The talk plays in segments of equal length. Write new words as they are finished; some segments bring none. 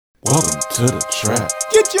Welcome to the trap.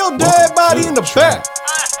 Get your dead body in the back.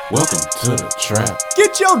 Welcome to the trap.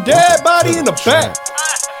 Get your dead body in the back.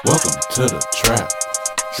 Welcome to the trap.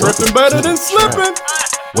 Tripping better than slipping.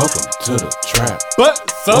 Welcome to the trap. But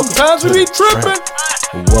sometimes we be tripping.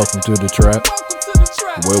 Welcome to the trap,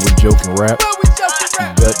 where we joke and rap,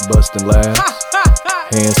 gut busting laughs,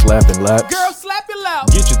 hand slapping laps. Girl, slap your loud.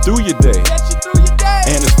 Get you through your day. Get you through your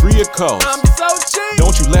day. And it's free of cost. I'm so cheap.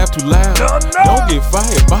 Don't you laugh too loud. No. Don't get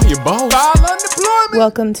fired by your boss. File unemployment.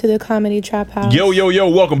 Welcome to the Comedy Trap House. Yo,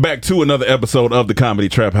 welcome back to another episode of the Comedy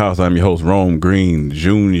Trap House. I'm your host, Rome Green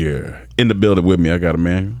Jr. In the building with me, I got a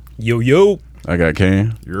man. Yo. I got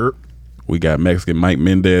Cam. Yep. We got Mexican Mike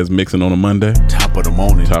Mendez mixing on a Monday. Top of the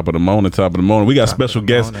morning. We got special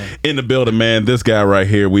guests in the building, man. This guy right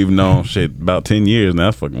here, we've known about 10 years now.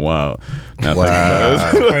 That's fucking wild. Wow.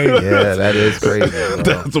 Yeah, that is crazy.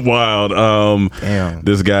 That's wild. Damn.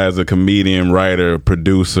 This guy is a comedian, writer,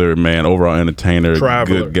 producer, man, overall entertainer,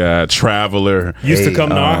 Traveler. good guy, traveler. Used to come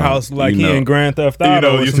to our house like he in Grand Theft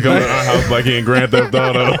Auto. Used to come to our house like he in Grand Theft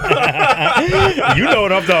Auto. You know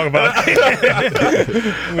what I'm talking about. We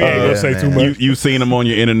ain't gonna say too much. You've seen him on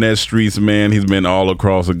your internet streets, man. He's been all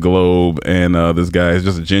across the globe, and this guy is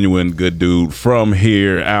just a genuine good dude from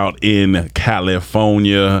here out in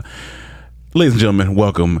California. Ladies and gentlemen,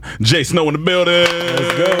 welcome Jay Snow in the building.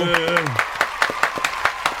 Let's go.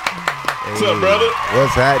 What's up, brother?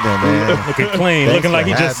 What's happening, man? Looking clean, Thanks looking like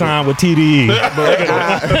he for just having signed with TDE.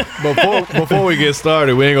 Before we get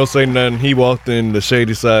started, we ain't gonna say nothing. He walked in the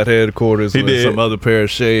Shady Side headquarters with some other pair of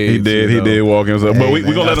shades. He did walk himself. But we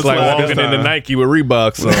gonna let us like slide walking this into time. Nike with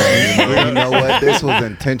Reeboks on. You know what? This was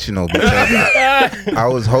intentional because I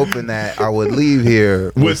was hoping that I would leave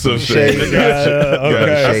here With some shade. shade.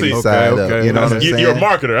 Okay. I Shady see. side Okay. up. You know what I'm saying? You're a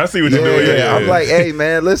marketer. I see what you're doing. Yeah. I'm like, hey,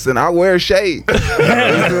 man, listen, I wear shade. You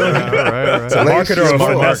feel me? It's a marketer or a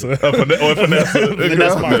finesse?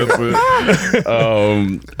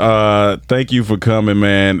 Thank you for coming,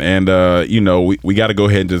 man. And we got to go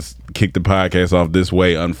ahead and just kick the podcast off this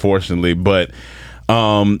way, unfortunately. But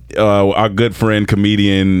our good friend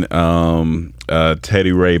comedian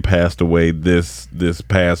Teddy Ray passed away this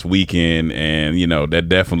past weekend, and that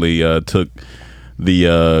definitely took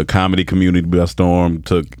the comedy community by storm,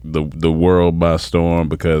 took the world by storm,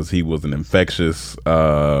 because he was an infectious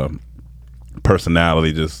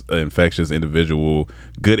personality, just an infectious individual,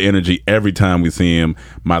 good energy every time we see him.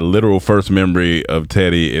 My literal first memory of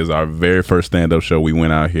Teddy is our very first stand-up show we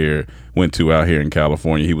went to out here in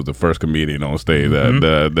California. He was the first comedian on stage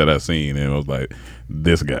that I seen, and I was like,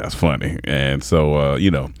 this guy's funny. And so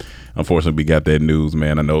unfortunately we got that news,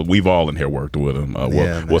 man. I know we've all in here worked with him.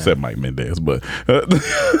 What's that, Mike Mendez? But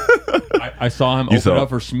I saw him open up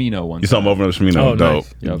for Smino one time. You saw him open up for Smino. Oh, Dope.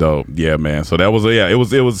 nice. Yep. Dope. Yeah, man. So that was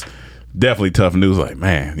it was definitely tough news. Like,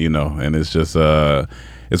 man, and it's just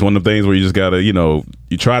it's one of the things where you just gotta, you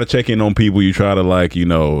try to check in on people, you try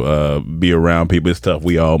to be around people. It's tough.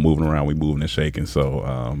 We all moving around, we moving and shaking.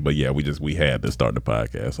 So but yeah, we had to start the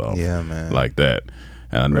podcast off like that.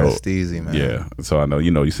 And I know, Rest easy, man. Yeah. So I know,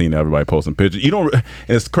 you seen everybody posting pictures. And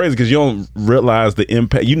it's crazy because you don't realize the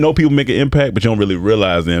impact. People make an impact, but you don't really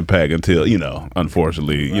realize the impact until,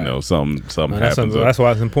 unfortunately, Right. something That's happens.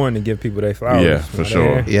 why it's important to give people their flowers. Yeah, for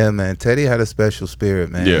sure. Yeah, man. Teddy had a special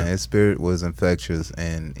spirit, man. Yeah. His spirit was infectious,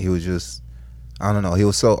 and he was just, I don't know, he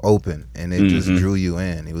was so open, and it just drew you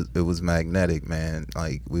in. It was magnetic, man.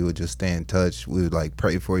 Like, we would just stay in touch. We would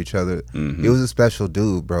pray for each other. He was a special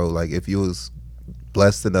dude, bro. Like, if you was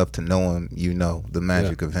blessed enough to know him, the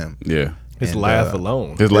magic of him. Yeah. His And, laugh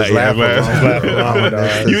alone. His laugh alone, alone.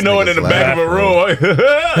 dog. You know it in the back of a room.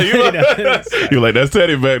 You're like, that's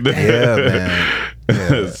Teddy back there. Yeah, man.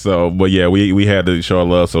 Yeah. So, but yeah, we had to show our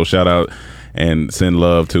love. So shout out and send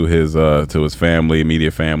love to his family,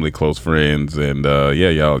 immediate family, close friends, and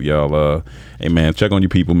y'all hey man, check on your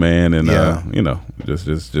people, man, and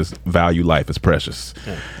just value life. It's precious.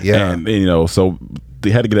 Yeah. And so they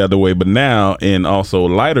had to get out of the way. But now, in also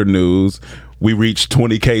lighter news, we reached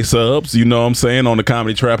 20K subs, you know what I'm saying, on the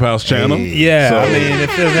Comedy Trap House channel. Yeah, So, I mean, if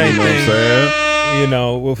there's you know what I'm anything,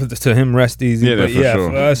 saying? to him, rest easy. Yeah, but for sure.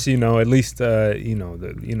 for us, at least,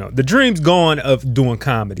 the dream's gone of doing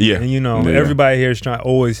comedy. Yeah. And everybody here is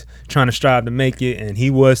always trying to strive to make it, and he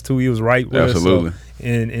was too. He was right with Absolutely. us. So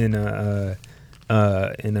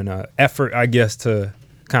in an effort, I guess, to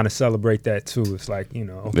kind of celebrate that too. It's like,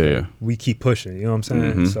 we keep pushing, you know what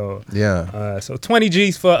I'm saying? So so 20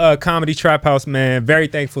 G's for Comedy Trap House, man. Very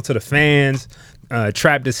thankful to the fans,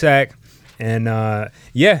 Trap the Sack, And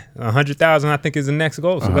 100,000 I think is the next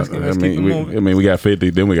goal. So let's keep it moving. I mean, we got 50,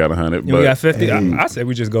 then we got 100. We got 50. I said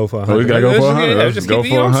we just go for 100. We gotta go for 100. Let's just go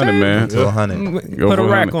for 100, man. To 100. Put a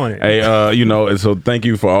rack on it. Hey, and so thank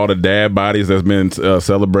you for all the dad bodies that's been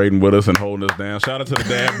celebrating with us and holding us down. Shout out to the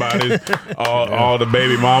dad bodies, all the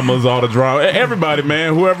baby mamas, all the drama, everybody,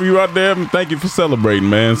 man. Whoever you out there, thank you for celebrating,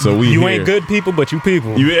 man. So you ain't good people, but you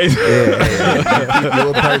people. You ain't You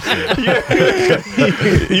a person.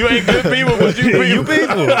 You ain't good people, but you people. You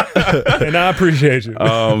people. And I appreciate you.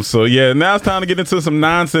 So now it's time to get into some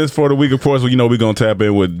nonsense for the week. Of course, we're gonna tap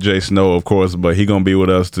in with Jay Snow, of course, but he gonna be with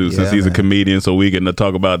us too since he's a comedian. So we getting to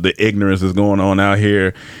talk about the ignorance that's going on out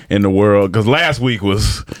here in the world. Because last week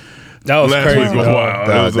was crazy. Week was wild.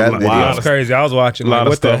 That was crazy. I was watching.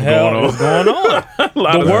 What the hell is going on?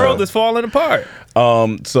 The world is falling apart.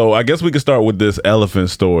 So I guess we can start with this elephant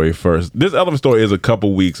story first. This elephant story is a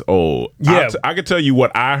couple weeks old. Yeah, I can tell you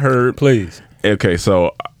what I heard. Please. Okay,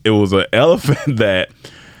 so it was an elephant that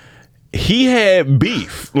he had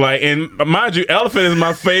beef. Like, and mind you, elephant is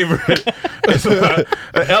my favorite.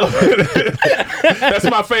 Elephant. That's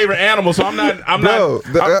my favorite animal. So I'm not.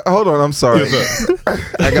 Hold on. I'm sorry.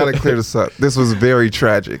 I gotta clear this up. This was very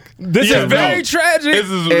tragic. This is very tragic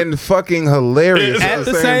and fucking hilarious at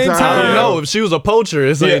the same time. I don't know if she was a poacher.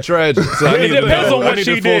 It's ain't tragic. So it depends on what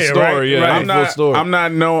she did. Story. Right? I'm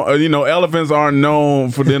not known. Elephants aren't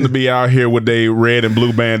known for them to be out here with they red and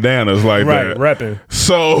blue bandanas like that. Right, repping.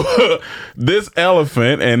 So this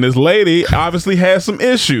elephant and this lady obviously had some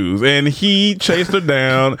issues, and he chased her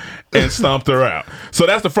down and stomped her out. So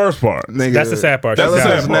that's the first part. Nigga, that's the sad part.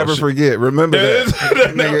 Elephants never forget. Remember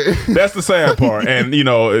that. That's the sad part. And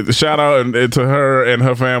shout out to her and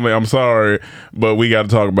her family. I'm sorry, but we got to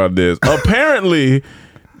talk about this. Apparently,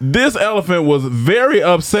 this elephant was very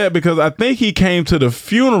upset because I think he came to the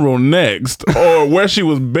funeral next, or where she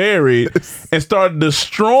was buried, and started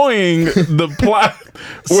destroying the plot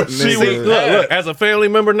where she was. Look, as a family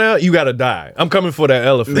member now, you got to die. I'm coming for that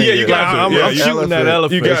elephant. Yeah, you got to. I'm shooting that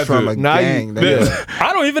elephant. You got from to. A gang.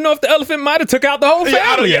 I don't even know if the elephant might have took out the whole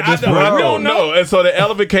family at this point. I don't know. And so the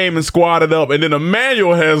elephant came and squatted up, and then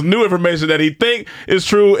Emmanuel has new information that he think is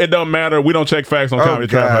true. It don't matter. We don't check facts on Comedy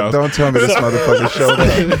Trap House. Don't tell me this motherfucker showed up.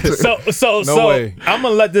 So I'm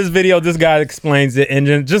gonna let this guy explains it,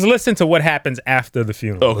 and just listen to what happens after the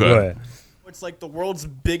funeral. Okay. Go ahead. It's like the world's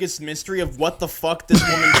biggest mystery of what the fuck this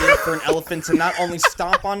woman did for an elephant to not only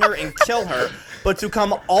stomp on her and kill her, but to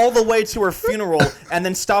come all the way to her funeral and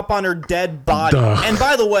then stomp on her dead body. And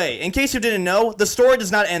by the way, in case you didn't know, the story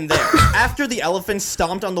does not end there. After the elephant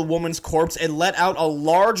stomped on the woman's corpse, it let out a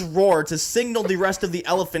large roar to signal the rest of the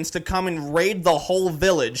elephants to come and raid the whole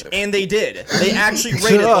village. And they did. They actually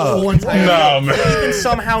raided the whole entire village. They even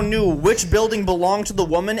somehow knew which building belonged to the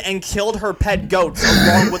woman and killed her pet goats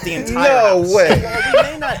along with the entire house. No way. While we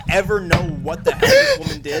may not ever know what the hell this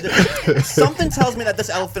woman did, something tells me that this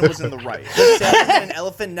elephant was in the right. The saying that an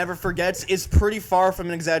elephant never forgets is pretty far from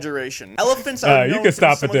an exaggeration. Elephants are known you can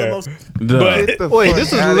stop it there. Wait,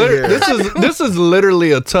 this is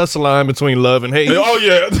literally a tussle between love and hate. Oh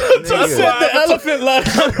yeah, the elephant let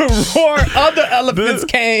out a roar. Other elephants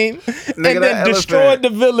came and then destroyed the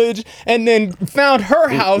village, and then found her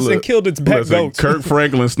house and killed its pet goats. Kirk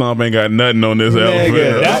Franklin stomp ain't got nothing on this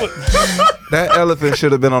elephant. That elephant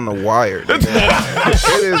should have been on the wire. It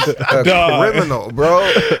is a criminal,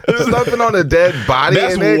 bro. Stomping on a dead body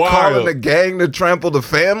and then calling the gang to trample the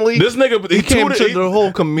family. This nigga, he came to the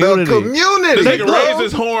whole community. The community. This nigga raised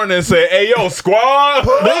his horn and said, "Hey, yo, squad."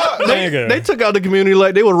 They took out the community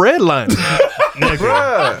like they were redlining.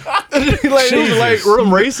 It was like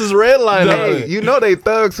some racist redlining. Hey, you know they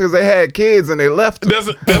thugs because they had kids and they left them.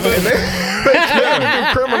 They do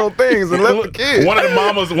criminal things and left the kids. One of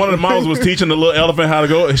the mamas was teaching the little elephant how to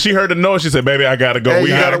go. She heard the noise. She said, "Baby, I gotta go. Hey, we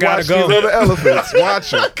gotta watch these other elephants.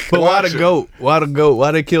 Watch them. But why the goat? Why the goat?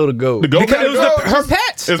 Why they kill the goat? The goat because it was her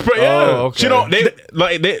pets. Okay. She don't.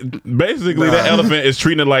 Basically that elephant is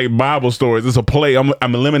treating it like Bible stories. It's a play. I'm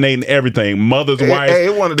eliminating everything. Mothers, wives. Hey,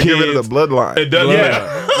 it wanted to get rid of the bloodline. It doesn't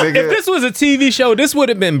matter. If this was a TV show, this would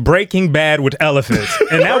have been Breaking Bad with elephants,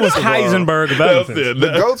 and that was Heisenberg of elephants.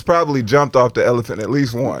 The goats probably jumped off the elephant at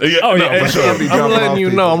least once. For sure. I'm letting you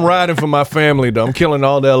know, I'm riding for my family though. I'm killing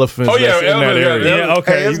all the elephants in that area. Yeah,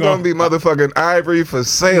 okay. Hey, it's gonna be motherfucking ivory for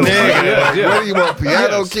sale. Whether you want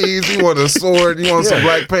piano keys, you want a sword, you want some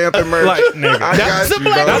Black Panther merch. I got you,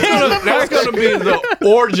 bro. That's gonna be the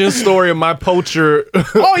origin story of my poacher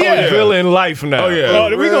villain life now.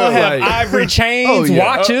 We're gonna have ivory chains,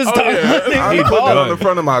 watches. I'm gonna put that on the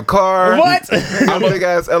front of my car. What? I'm a big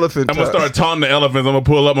ass elephant. I'm gonna start taunting the elephants. I'm gonna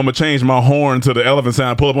pull up. I'm gonna change my horn to the elephant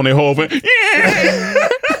sound. Pull up on their whole thing. Yeah.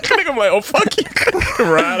 Nigga I'm like, oh fuck you,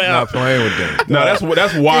 right out. Not playing with them. No, that's wild.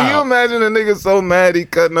 Can you imagine a nigga so mad he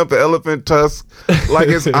cutting up an elephant tusk like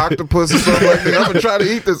it's octopus or something like that? I'm gonna try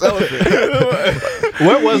to eat this elephant.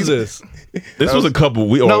 Where was this? This was a couple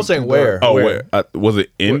weeks. No, I'm saying where? Oh, where? Was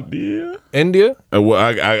it India? India?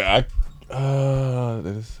 Well,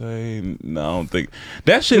 did it say? No, I don't think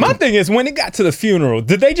that shit. My thing is, when it got to the funeral,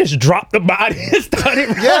 did they just drop the body and started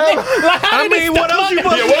running? Like, how did what else you It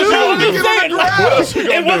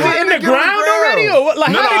wasn't in the ground already, or what?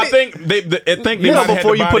 Like, No, how I did think they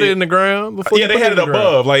before you put it in the ground. Yeah, they had it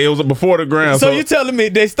above, like it was before the ground. So you telling me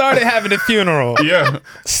they started having a funeral? Yeah.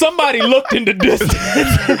 Somebody looked in the distance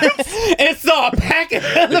and saw a pack of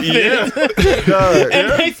elephants,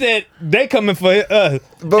 and they said they coming for us,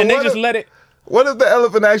 and they just let it. What if the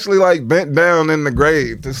elephant actually like bent down in the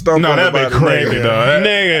grave to stump on that'd be crazy, dog.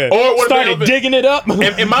 Nigga, Or what started digging it up.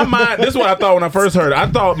 In my mind, this is what I thought when I first heard it. I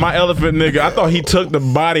thought my elephant nigga, I thought he took the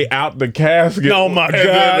body out the casket. Oh my and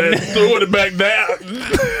God. then threw it back down.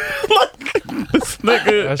 This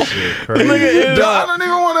nigga. That shit crazy. I don't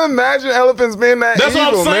even want to imagine elephants being that That's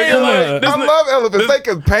evil, what I'm saying. nigga. Like, I love elephants. They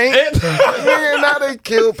can paint. Nigga, now they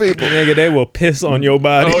kill people. Nigga, they will piss on your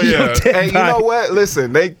body. Oh, yeah. Hey, you know what?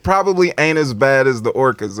 Listen, they probably ain't as bad as the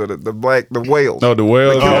orcas or the whales. Oh, the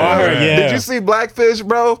whales. Yeah. Did you see Blackfish,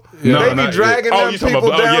 bro? No, They be not dragging yet. Oh, them you talking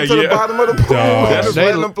people about- down to the bottom of the pool. Just They-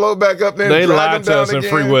 letting them float back up there. They and drag lied them to down us in again.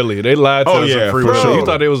 Free Willy. They lied to us in Free for Willy. sure. You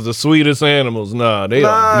thought they was the sweetest animals. Nah, they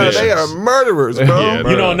are vicious. They are murderers, bro. Yeah,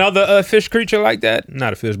 You know another fish creature like that?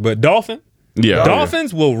 Not a fish, but dolphin. Yeah.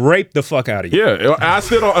 Dolphins will rape the fuck out of you. Yeah. I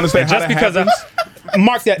still don't understand how Just that because happens.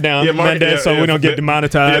 mark that down, Yeah, mark it, Mendez, so we don't get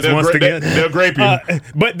demonetized once again. They'll grape you.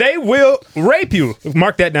 But they will rape you.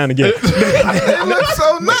 Mark that down again. They look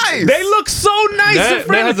so nice. They look so nice. That and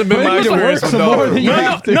friendly. hasn't been my experience with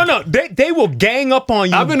dolphins. No. They will gang up on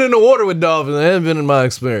you. I've been in the water with dolphins. That hasn't been in my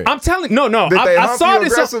experience. I'm telling. No. Did they I hump saw you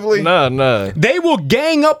this. aggressively? Nah. They will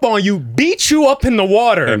gang up on you, beat you up in the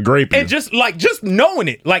water, And grape you. and just knowing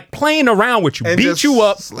it, like playing around with you, And beat just you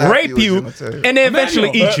up, slap rape you with you, genitalia. and then eventually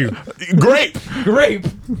eat you. Grape.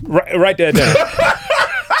 Write that down.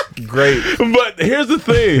 Great. But here's the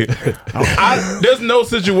thing. There's no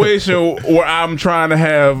situation where I'm trying to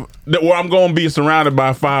have where I'm going to be surrounded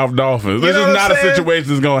by 5 dolphins. This know is what not I'm a saying? situation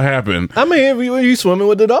that's going to happen. I mean, you swimming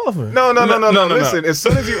with the dolphin. No. No. Listen, as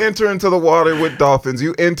soon as you enter into the water with dolphins,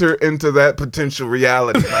 you enter into that potential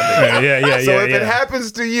reality. My nigga. Yeah. So if it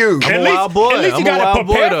happens to you, I'm a wild boy. At least you I'm a gotta wild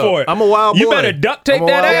boy, prepare though. for it. I'm a wild You boy. better duct tape I'm a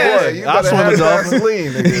that wild ass. boy. you I better swim have with dolphins.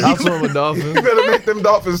 Vaseline, nigga. I swim with dolphins. You better make them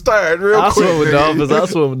dolphins tired real I quick. swim with nigga. dolphins. I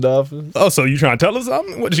swim with dolphins. Oh, so you trying to tell us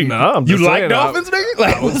something? What you? Nah, I'm you just like saying, dolphins, nigga?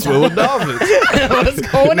 Like, I swim with dolphins. what's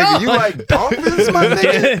going Nigga, on? you like dolphins, my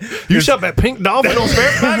nigga? You shot that pink dolphin on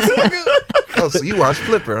Fairfax, nigga? Oh, so you watch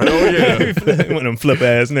Flipper, huh? Oh, yeah. One of them flip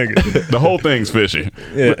ass niggas. The whole thing's fishy.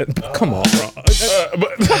 Yeah. Come on, bro. Come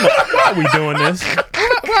on. Why are we doing this?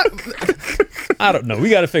 I don't know. We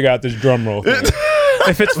got to figure out this drum roll thing.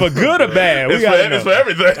 If it's for good or bad, we got to know. It's for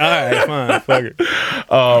everything. All right, fine. Fuck it.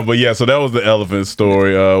 But yeah, so that was the elephant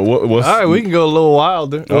story. What's All right, we can go a little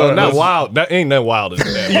wilder. Well, not let's- wild. That ain't that wild.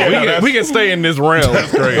 We can stay in this realm.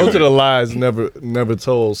 That's crazy. Go to the lies never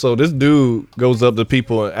told. So this dude goes up to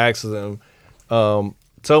people and asks them,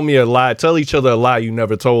 tell me a lie. Tell each other a lie you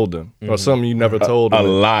never told them, or something you never told a them,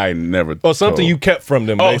 lie never or something told. you kept from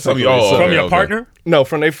them. Oh, basically. something- So- From your okay. partner? No,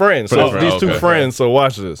 from their friends. From So their these friend, two okay. friends. So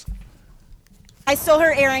watch this. I stole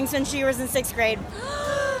her earrings when she was in 6th grade.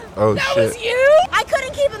 Oh, That shit. was you? I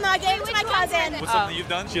couldn't keep them though. I gave them to my cousin. What's something you've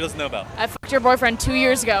done she doesn't know about? I fucked your boyfriend 2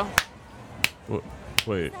 years ago.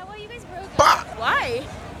 Wait. Why?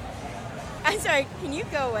 I'm sorry. Can you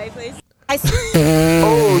go away, please?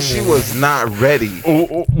 Oh, she was not ready.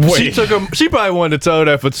 She took him. She probably wanted to tell her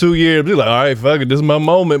that for 2 years. Be like, all right, fuck it, this is my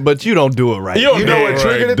moment. But you don't do it right. You know what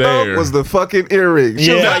triggered it though? Was the fucking earring.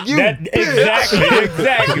 She was like, you bitch.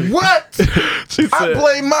 Exactly. What? I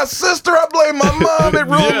blame my sister. I blame my mom. It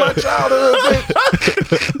ruined my childhood.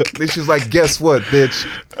 Bitch. Then she's like, guess what, bitch?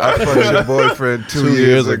 I fucked your boyfriend 2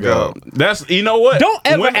 years ago. That's, you know what? Don't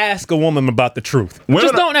ever ask a woman about the truth. Women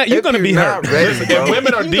Just don't. You're gonna be hurt. And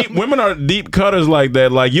women are deep. Women are deep cutters like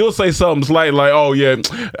that. Like you'll say something slight, like, "Oh yeah,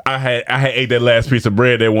 I had ate that last piece of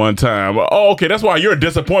bread at one time." Oh, okay, that's why you're a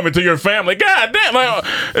disappointment to your family. God damn. Like,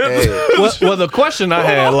 well, the question I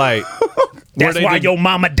had, like, that's why your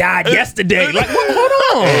mama died yesterday. Like,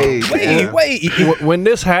 hold on. Wait. When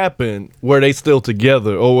this happened, were they still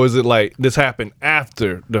together, or was it like this happened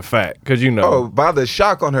after the fact? Because Oh, by the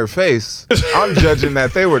shock on her face, I'm judging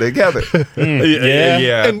that they were together.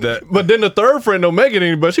 Yeah. But then the third friend don't make it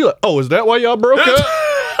any, but she like, oh, is that why y'all broke up?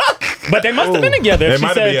 But they must have been together. They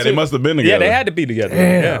must have been together. Yeah, they had to be together.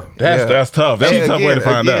 Damn. Yeah. That's tough. That's a tough way to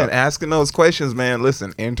find out. Asking those questions, man.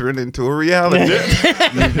 Listen, entering into a reality.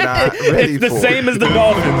 You're not ready It's the for same as the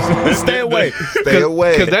Dolphins. Stay away. Stay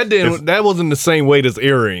away. Because that wasn't the same weight as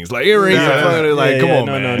earrings. Like earrings are funny. Like, come on,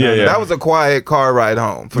 man. That was a quiet car ride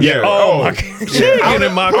home. For sure. Oh my God. She ain't getting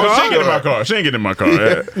in my car. She ain't getting in my car. She ain't getting in my car.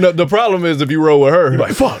 Yeah. No, the problem is if you roll with her, you're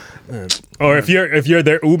like, fuck. Or if you're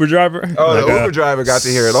their Uber driver. Oh, the Uber driver got to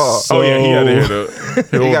hear it all. Oh yeah, he got to hear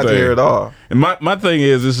the whole He got to thing. hear it all. And my thing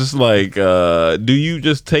is, it's just like, do you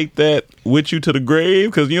just take that with you to the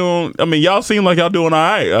grave? Because you don't. I mean, y'all seem like y'all doing all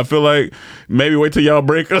right. I feel like maybe wait till y'all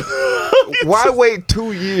break up. Why wait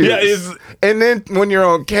 2 years? Yeah, and then when you're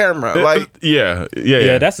on camera, like yeah.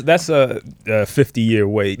 That's a 50-year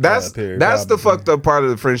wait. Period. That's the fucked up part of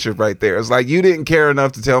the friendship right there. It's like you didn't care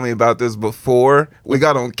enough to tell me about this before we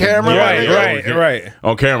got on camera. Right.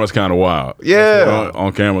 On camera's kind of wild. Yeah,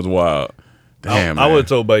 on camera's wild. Damn, I would have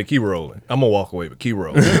told buddy, keep rolling. I'm gonna walk away, but keep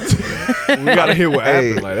rolling. We gotta hear what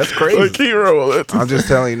happened. Like that's crazy. Keep rolling. I'm just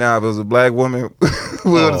telling you now. If it was a black woman,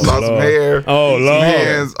 we would have saw some hair, some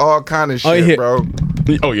hands, all kind of shit, bro.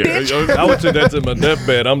 Oh yeah. I would say that to my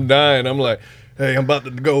deathbed. I'm dying. I'm like, hey, I'm about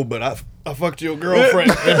to go, but I fucked your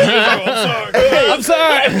girlfriend. I'm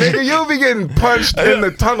sorry. Nigga, you'll be getting punched in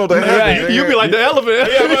the tunnel to heaven. You be like the elephant.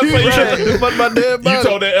 You fucked my dead body. You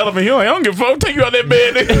told that elephant, I don't give a fuck. Take you out that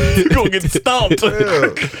bed. You gonna get stomped.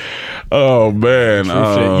 Oh man.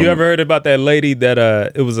 You ever heard about that lady that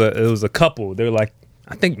it was a couple. They were like,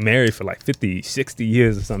 I think married for like 50, 60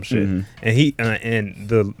 years or some shit. Mm-hmm. And he and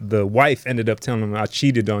the wife ended up telling him, I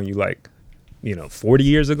cheated on you like 40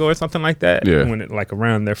 years ago or something like that. Yeah. When it like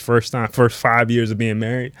around their first 5 years of being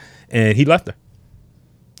married, and he left her.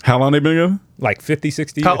 How long they been together? Like 50,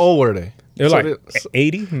 60 years. How old were they? They're like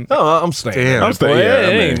 80. No, I'm staying. Damn. I'm staying.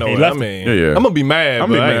 Yeah, I'm gonna be mad. I'm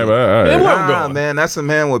gonna be mad. But all right. Nah, man, that's a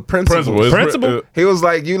man with principles. Principle? He was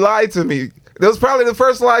like, you lied to me. That was probably the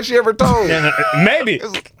first lie she ever told. Maybe.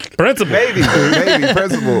 Principle. Maybe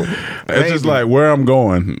principle. It's just like where I'm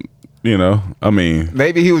going. I mean,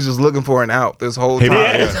 maybe he was just looking for an out this whole time.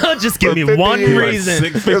 Yeah. Just give me one reason.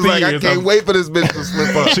 It was like, I can't wait for this bitch to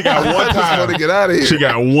slip up. She got one I just want to get out of here. She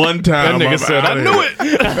got one time. That nigga said, I knew it.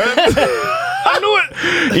 I knew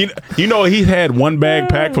it. You know, he had one bag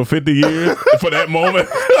packed for 50 years for that moment.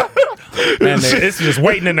 Man, it's just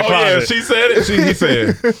waiting in the closet. Yeah, she said it. He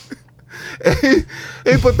said.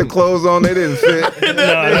 He put the clothes on, they didn't fit. They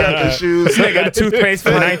got the shoes. They got toothpaste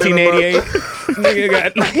from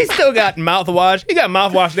 1988. He still got mouthwash. He got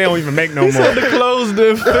mouthwash they don't even make no more. The clothes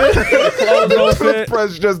didn't fit. The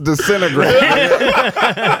toothbrush just disintegrated.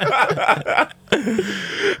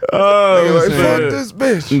 Oh, like, fuck this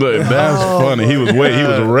bitch. That's funny. He was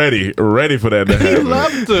ready for that to happen. He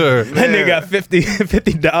loved her. And they got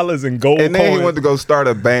 $50 in gold And then coins. he went to go start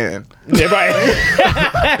a band. Yeah, right.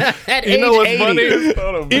 At You know what's 80. funny?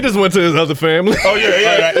 He just went to his other family. Oh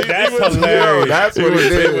yeah. That's hilarious. Yo, that's what he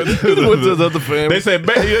did. He just went to his other family. She said,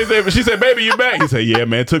 "Baby, you back?" He said, "Yeah,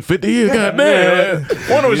 man. It took 50 years. Goddamn.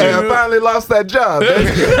 Wonder what Hey, I finally lost that job.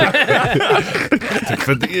 took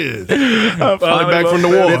 50 years. Finally back from the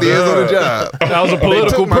war. 50 years on the job. I was a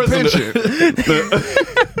political my prisoner.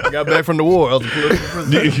 Got back from the war. I was a political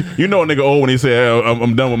prisoner. You know a nigga old when he said,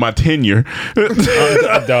 I'm done with my tenure.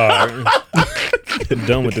 Dog.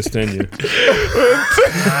 Done with this tenure.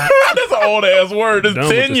 That's an old ass word. It's Done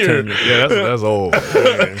with this tenure. tenure. Yeah, that's old.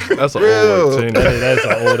 That's an Real. old word. That's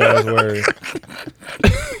an old ass word.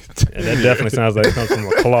 And that definitely sounds like it comes from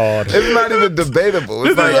a Claude. It's not even debatable.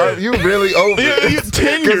 It's like, are you really over Yeah, it? you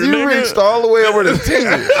tenure, Because you nigga. reached all the way over to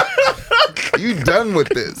tenure. You done with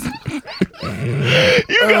this.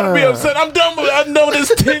 You gotta be upset. I'm done with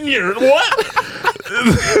this tenure. What?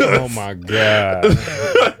 Oh my God.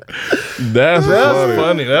 That's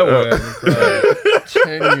funny. That one.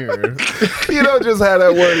 Tenure. You don't just have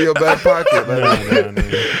that word in your back pocket. Man. No.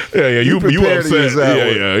 Yeah, you prepare to upset. use that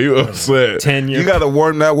word. Yeah, you upset. Tenure. You got to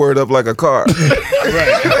warm that word up like a car.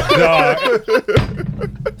 right. Dog.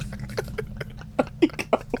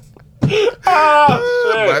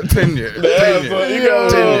 Like tenure. Tenure. You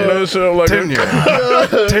gotta warm that shit up like Tenure.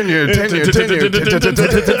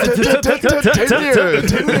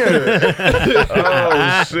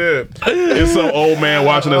 Oh shit! It's some old man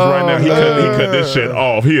watching us right now. He cut this shit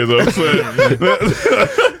off. He is upset.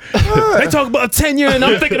 They talk about tenure, and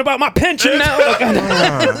I'm thinking about my pension now.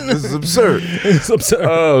 This is absurd. It's absurd.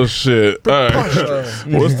 Oh shit! All right,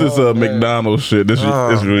 what's this McDonald's shit? This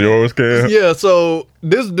is yours, Cam? Yeah, so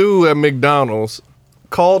this dude at McDonald's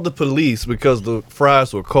called the police because the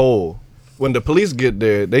fries were cold. When the police get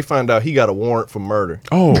there, they find out he got a warrant for murder.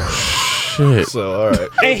 Oh shit. So all right.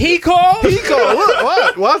 And he called. He called.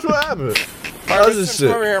 What? Watch what happened. How's this shit?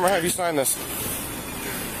 Come over here. I'm gonna have you sign this.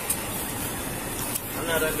 I'm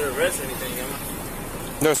not under arrest or anything, am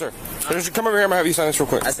I? No, sir. Just come over here. I'm gonna have you sign this real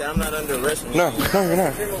quick. I said I'm not under arrest. No, you're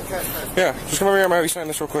not. Yeah, just come over here. I'm gonna have you sign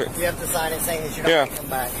this real quick. You have to sign it saying that you're not going to come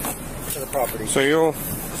back to the property. So you'll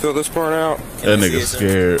fill this part out. That nigga's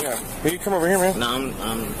scared. Yeah. Will you come over here, man? No,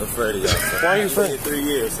 I'm afraid of y'all. Sir. Why are you afraid? 3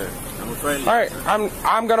 years, sir. I'm afraid of you. All right,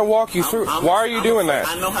 I'm gonna walk you through. Why are you doing that?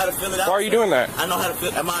 I know how to fill it out. Why are you doing that? I know how to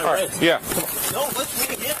fill. Am I right, arrested? yeah. No, let's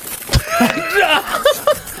take it.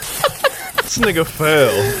 This nigga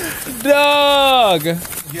fell. Dog.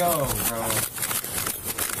 Yo, bro.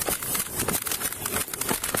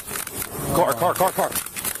 Car.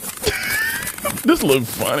 This looks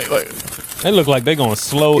funny. Like they look like they going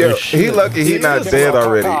slow as shit. He lucky he not dead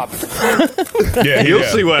already. yeah, you'll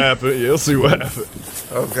see what happened. You'll see what happened.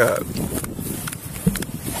 Oh God.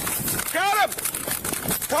 Got him.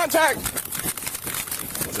 Contact.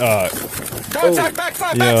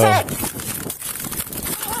 Backside.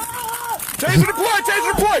 Taser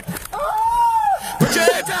deployed.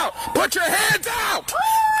 Put your hands out.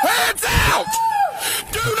 Hands out.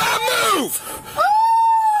 Do not move.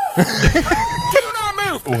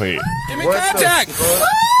 wait. Give me contact.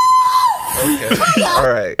 Okay. All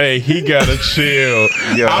right. Hey, he gotta chill.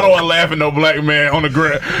 Yo. I don't want to laugh at no black man on the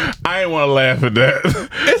ground. I ain't want to laugh at that.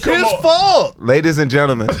 It's his fault. Ladies and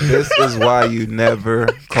gentlemen, this is why you never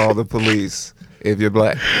call the police if you're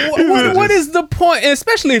black. What is the point?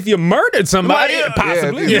 Especially if you murdered somebody,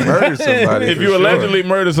 possibly. Yeah, if you murdered somebody. If for you sure. allegedly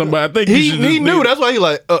murdered somebody, I think He knew. That's why he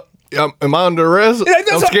like. Am I under arrest?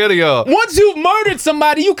 I'm scared of y'all. Once you've murdered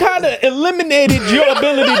somebody, you kind of eliminated your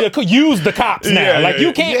ability to use the cops now.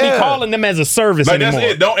 You can't be calling them as a service anymore.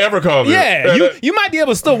 That's it. Don't ever call them. Yeah, you might be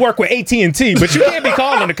able to still work with AT&T, but you can't be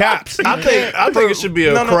calling the cops. I think it should be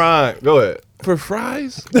a crime. Go ahead. For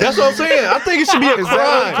fries? That's what I'm saying. I think it should be a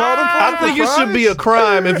crime. I think it should be a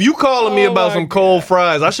crime. If you calling me about some cold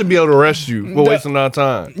fries, I should be able to arrest you for wasting our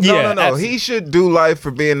time. No. He should do life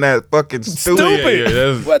for being that fucking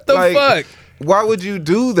stupid. What the fuck? Why would you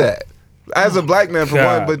do that? As a black man, for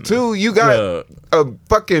one, but two, you got a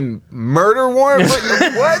fucking murder warrant.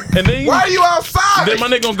 What? And then why are you outside? Then my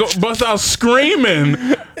nigga gonna go bust out screaming.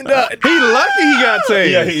 He lucky he got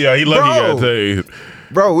tased. Yeah, he lucky he got tased.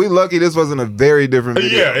 Bro, we lucky this wasn't a very different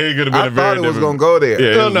video. Yeah, it could have been a very different. I thought it was going to go there.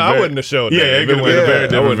 Yeah, I wouldn't have showed that. Yeah, it could have been a very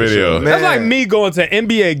different video. That's like me going to an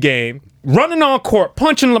NBA game, running on court,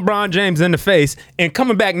 punching LeBron James in the face, and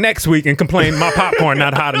coming back next week and complaining my popcorn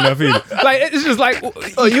not hot enough either. Like, it's just like,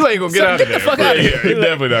 oh, you ain't going to get out of there. Get the fuck out of here. Yeah, you're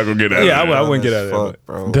definitely not going to get out of there. Yeah, I wouldn't get out of there.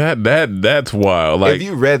 Bro. That's wild. Like, if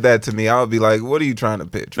you read that to me, I would be like, what are you trying to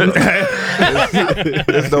pitch, bro?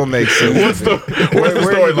 This don't make sense. What's the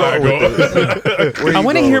storyline going? I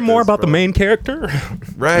want to hear more about the main character.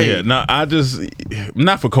 Right. Yeah, no, I just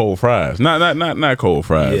not for cold fries. Not cold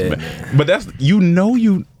fries, man. But that's you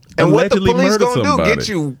and what the allegedly police murdered gonna somebody. do? Get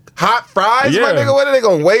you hot fries? Yeah. My nigga, what are they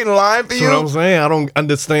gonna wait in line for That's you? what I'm saying. I don't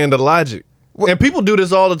understand the logic. And people do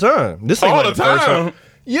this all the time. This ain't All like the first time?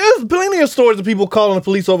 Yes, plenty of stories of people calling the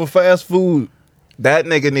police over fast food. That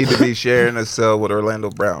nigga need to be sharing a cell with Orlando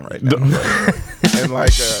Brown right now. In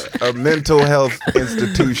like a mental health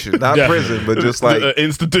institution. Not prison, but just like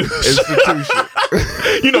institution.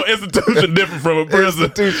 Institution different from a prison.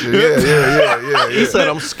 Institution. Yeah. He said,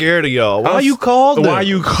 I'm scared of y'all. Why you called them? Why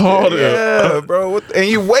you called it? Yeah, bro. And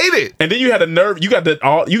you waited. And then you had a nerve. You got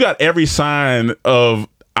you got every sign of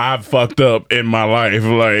I've fucked up in my life.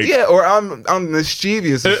 Like, yeah, or I'm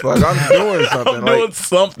mischievous as fuck. I'm doing something. I'm doing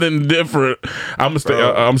something different. I'm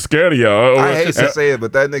scared of y'all. I hate to say it,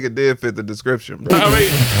 but that nigga did fit the description, bro. I mean,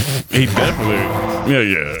 he definitely,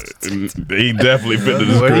 he definitely fit the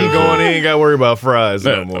description. Where he going, he ain't got to worry about fries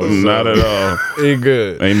no more. Not at all. He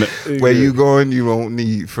good. Where you going, you won't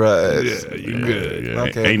need fries. Yeah, you good. Yeah.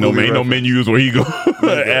 Okay, ain't no menus where he go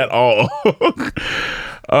at all.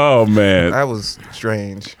 Oh man, that was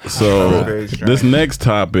strange. So very strange. This next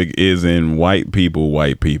topic is in white people.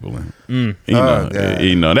 That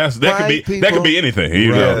could be anything.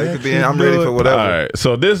 You know, that could be. I'm ready for whatever. All right,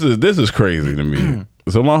 so this is crazy to me.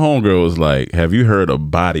 So my homegirl was like, "Have you heard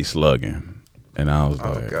of body slugging?" And I was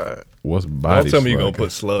like, God. "What's body?" Don't tell me slugging? you're gonna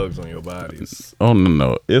put slugs on your bodies. Oh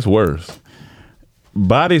no, it's worse.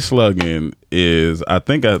 Body slugging is. I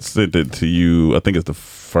think I sent it to you. I think it's the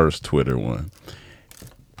first Twitter one.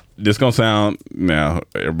 This gonna sound now,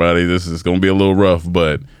 everybody. This is gonna be a little rough,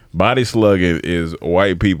 but body slugging is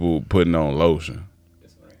white people putting on lotion.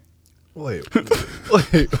 Wait.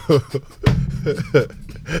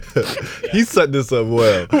 He set this up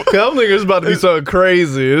well. I'm thinking it's about to be something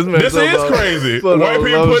crazy. This is crazy. White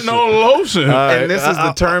people putting on lotion. And this is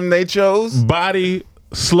the term they chose? Body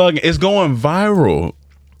slugging. It's going viral.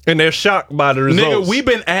 And they're shocked by the results. Nigga, we've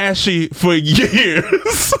been ashy for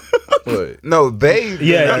years. No, they.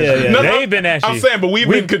 Yeah. They've been ashy. I'm saying, but we've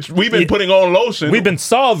been putting on lotion. We've been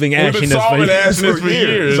solving ashiness for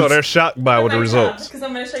years. So they're shocked by the results. Because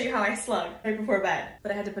I'm going to show you how I slug right before bed.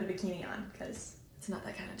 But I had to put a bikini on because it's not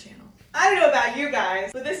that kind of channel. I don't know about you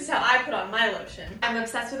guys, but this is how I put on my lotion. I'm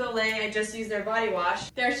obsessed with Olay. I just used their body wash.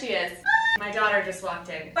 There she is. My daughter just walked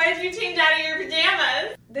in. Why did you change out of your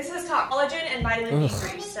pajamas? This has got collagen and vitamin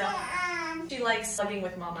D3, so she likes slugging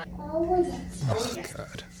with mama. Oh, yes.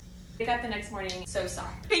 God. Wake up the next morning so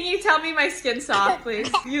soft. Can you tell me my skin's soft, please?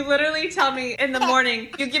 You literally tell me in the morning,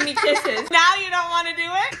 you give me kisses. Now you don't want to do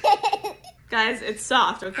it? Guys, it's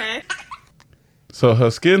soft, okay? So her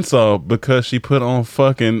skin soft because she put on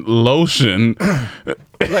fucking lotion.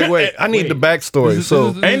 Like, wait, I need the backstory.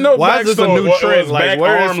 So, ain't no why is this a new trend? Like, Like,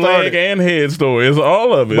 where arm, leg, and head story. It's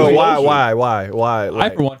all of it. But It's why? lotion. Why? I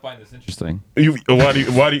for one find this interesting. Why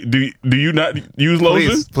do you not use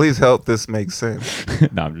lotion? Please help this make sense.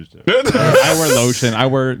 No, I'm just joking. I wear lotion. I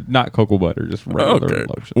wear not cocoa butter, just regular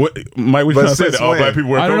lotion. What, Mike, we trying to say that all black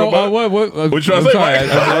people wear cocoa butter? What you trying to say, Mike?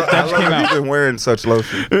 How long have you been wearing such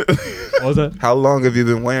lotion? What was that? How long have you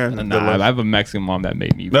been wearing? Nah, I have a Mexican mom that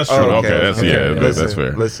made me. That's true. Okay. That's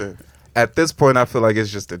fair. Listen, at this point, I feel like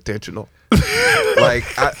it's just intentional. Like,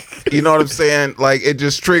 you know what I'm saying? Like, it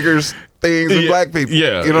just triggers things in black people.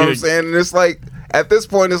 Yeah. You know what I'm saying? And it's like, at this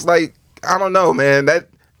point, it's like, I don't know, man. That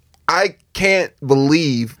I can't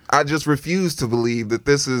believe. I just refuse to believe that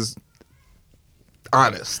this is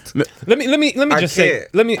honest. Let me just say.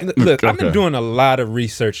 Look. I've been doing a lot of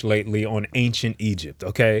research lately on ancient Egypt.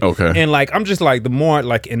 Okay. And like, I'm just like, the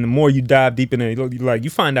more you dive deep in it, you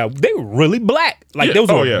find out they were really black. Like those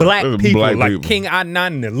were black people. Black like people. King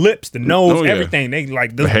Adnan, the lips, the nose, everything. They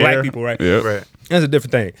like those black people, right? Yeah. Right. That's a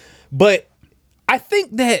different thing. But I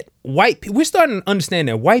think that we're starting to understand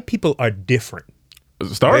that white people are different.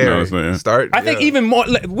 I think even more.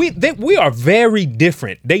 Like, we are very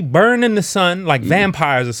different. They burn in the sun like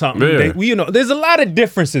vampires or something. Yeah. There's a lot of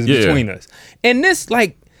differences between us. And this,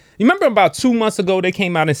 like, you remember about 2 months ago they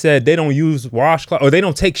came out and said they don't use washcloth or they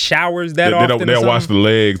don't take showers that often. They don't wash the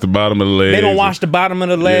legs, the bottom of the legs. They don't wash the bottom of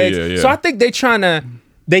the legs. Yeah. So I think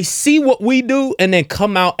they see what we do and then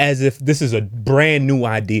come out as if this is a brand new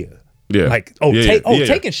idea. Yeah. Like,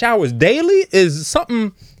 taking showers daily is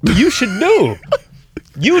something you should do.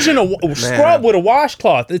 Using a scrub with a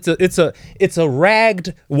washcloth, it's a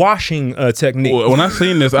ragged washing technique. When I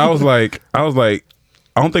seen this, I was like, I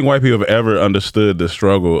don't think white people have ever understood the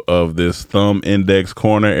struggle of this thumb index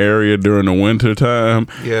corner area during the winter time.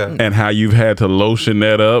 Yeah, and how you've had to lotion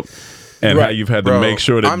that up. And how you've had to make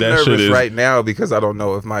sure that I'm that shit nervous is right now because I don't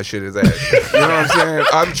know if my shit is ass. You know what I'm saying?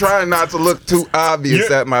 I'm trying not to look too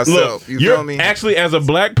obvious at myself. You feel me? Actually, as a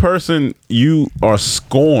black person, you are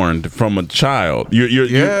scorned from a child. You're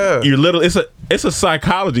little. It's a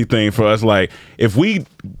psychology thing for us. Like if you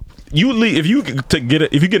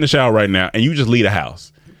get in the shower right now and you just leave the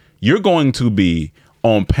house, you're going to be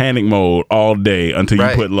on panic mode all day until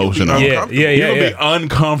you put lotion on. You'll be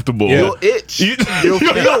uncomfortable. You'll itch. You'll feel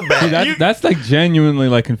bad. Dude, that's like genuinely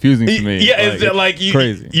like confusing to me. Yeah, it's like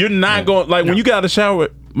crazy. You're not going like when you get out of the shower,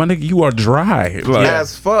 my nigga, you are dry. Like,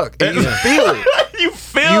 as fuck. And you feel it. You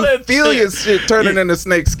feel your shit turning into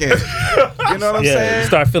snake skin. You know what I'm saying? You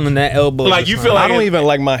start feeling that elbow. Like you feel like I don't even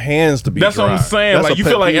like my hands to be That's dry. what I'm saying. That's like you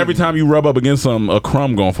feel like every time you rub up against something, a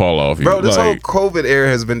crumb gonna fall off you. Bro, this whole like, COVID era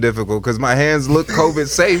has been difficult because my hands look COVID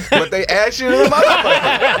safe, but they ashy in the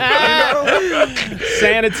motherfucker.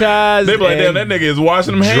 Sanitized. They be like, damn, that nigga is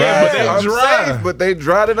washing them hands, but they dry. Safe, but they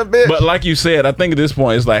dried in a bit. But like you said, I think at this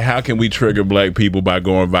point, it's like, how can we trigger black people by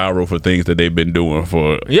going viral for things that they've been doing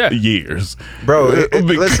for years? Bro,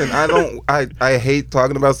 listen, I hate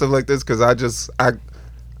talking about stuff like this because I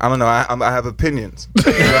don't know. I have opinions.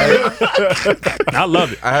 Right? I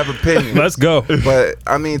love it. I have opinions. Let's go. But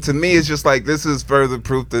I mean, to me, it's just like this is further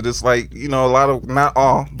proof that it's like, a lot of, not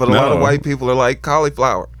all, but a lot of white people are like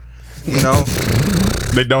cauliflower.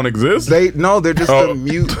 They don't exist? They're just a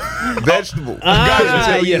mute vegetable.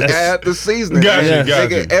 Until you add the seasoning.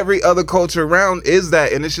 Gotcha. Every other culture around is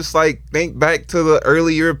that. And it's just like, think back to the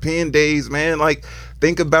early European days, man. Like,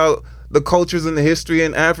 think about the cultures and the history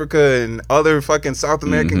in Africa and other fucking South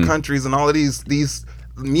American countries and all of these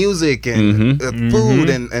music and food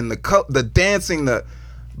and the dancing,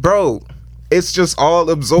 bro, it's just all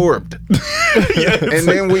absorbed. And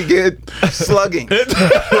then we get slugging.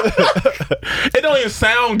 It don't even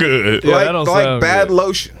sound good. Yeah, like bad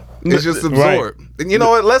lotion. It's just absorbed. Right. And you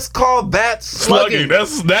know what? Let's call that slugging.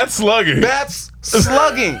 That's slugging. That's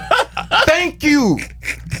slugging. Thank you.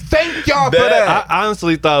 Thank y'all for that. I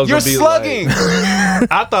honestly thought it was You're gonna slugging. Be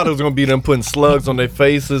I thought it was gonna be them putting slugs on their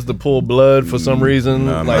faces to pull blood for some reason,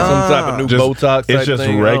 some type of new Botox. It's just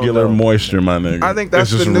regular moisture, my nigga. I think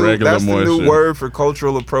that's the new word for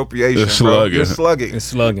cultural appropriation. It's slugging. You're slugging. It's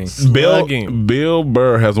slugging. Bill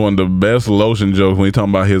Burr has one of the best lotion jokes when he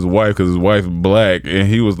talking about his wife because his wife's black, and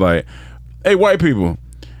he was like, "Hey, white people,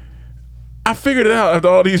 I figured it out after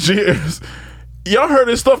all these years." Y'all heard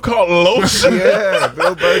this stuff called lotion? Yeah,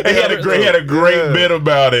 Bill Burr. He had a great bit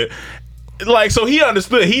about it. Like, so he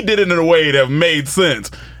understood. He did it in a way that made sense.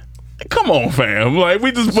 Come on, fam. Like,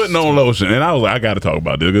 we just putting on lotion. And I was like, I got to talk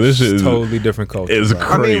about this because this shit is totally different culture. It's crazy.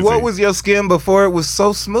 I mean, what was your skin before it was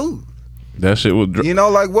so smooth? That shit was... You know,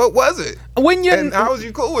 like, what was it? And how was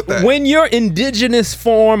you cool with that? When your indigenous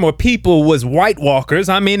form or people was White Walkers,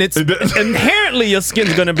 I mean, it's inherently your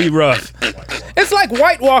skin's going to be rough. It's like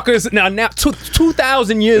White Walkers now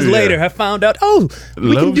 2,000 years later have found out,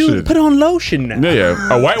 we can put on lotion now.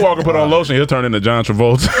 Yeah. A White Walker put on lotion, he'll turn into John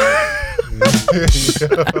Travolta.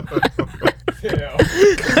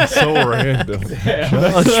 So random.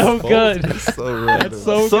 That's so good. That's so random.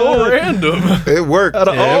 That's so random. It worked. It worked.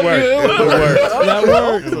 That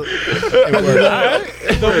worked.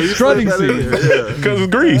 The strutting scene. Because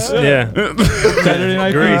it's Grease. Yeah. Saturday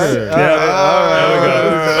Night Grease. Fever.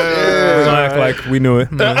 Don't act like we knew it.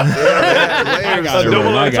 A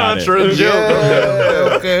double entendre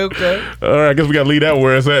joke. Okay. All right, I guess we got to leave that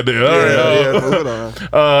where it's at there. All right. Moving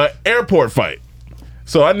on. Airport fight.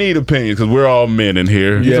 So I need opinions because we're all men in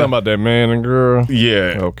here. You talking about that man and girl?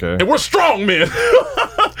 Yeah. Okay. And we're strong men.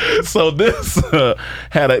 So this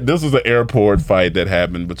this was an airport fight that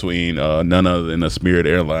happened between none other than a Spirit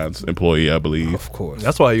Airlines employee, I believe. Of course.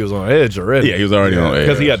 That's why he was on edge already. Yeah, he was already on edge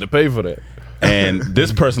because he had to pay for that. And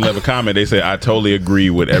this person left a comment. They said, "I totally agree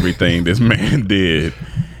with everything this man did."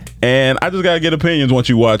 And I just gotta get opinions once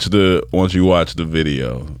you watch the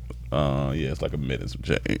video. It's like a minute some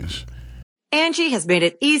change. Angie has made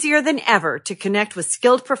it easier than ever to connect with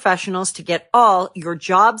skilled professionals to get all your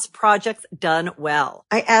jobs projects done well.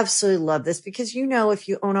 I absolutely love this because, if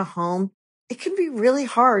you own a home, it can be really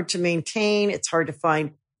hard to maintain. It's hard to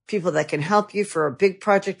find people that can help you for a big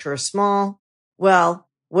project or a small. Well,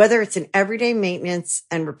 whether it's in everyday maintenance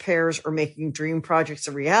and repairs or making dream projects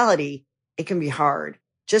a reality, it can be hard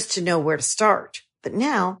just to know where to start. But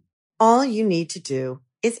now all you need to do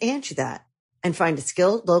is Angie that and find a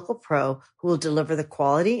skilled local pro who will deliver the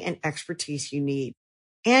quality and expertise you need.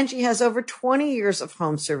 Angie has over 20 years of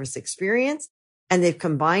home service experience, and they've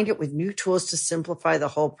combined it with new tools to simplify the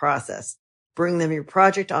whole process. Bring them your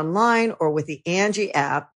project online or with the Angie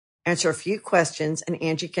app, answer a few questions, and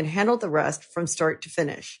Angie can handle the rest from start to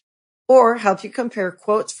finish. Or help you compare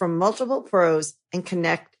quotes from multiple pros and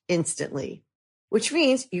connect instantly, which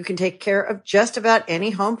means you can take care of just about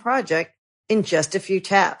any home project in just a few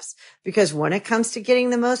taps. Because when it comes to getting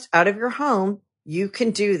the most out of your home, you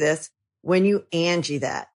can do this when you Angie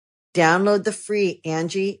that. Download the free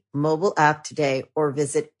Angie mobile app today or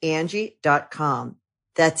visit Angie.com.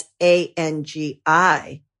 That's ANGI.com.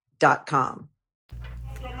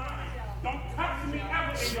 Don't touch me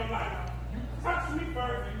ever in your life. You touch me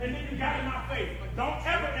first and then you got in my face. Don't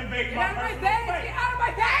ever invade my personal space. Get out of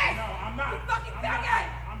my face! No, I'm not. You fucking faggot!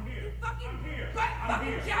 I'm here. I'm here. I'm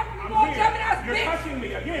here. You're touching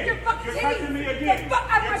me again. You're fucking touching me again. Get the fuck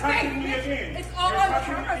out of my face, bitch. It's all on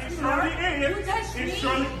camera, sweetheart. You touched me.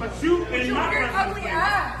 But you in my personal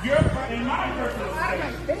space. You're in my personal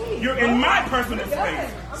space. You're in my personal space.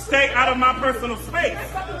 Stay out of my personal space.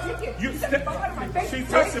 She's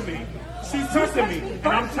touching me. She's touching me. And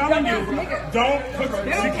I'm telling you, don't put,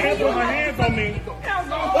 she can't put her hands on me.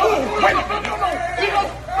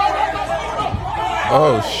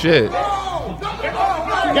 Oh, shit.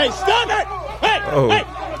 Okay, stop it! Hey! Oh. Hey!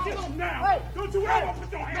 Don't you ever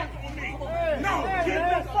put your hands on me! No! Get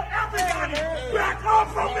everybody back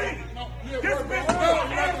off from me! This bitch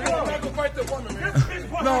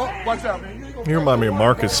No, watch out. You remind me of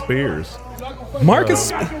Marcus Spears.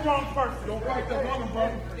 Marcus? Don't fight that woman, bro.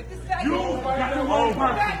 You got the wrong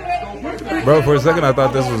person. Bro, for a second I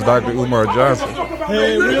thought this was Dr. Umar Johnson.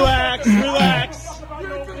 Hey, relax.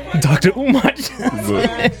 Dr. Umar Johnson.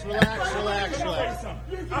 Relax.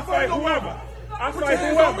 I fight whoever.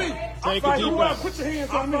 Take a deep breath. Put your hands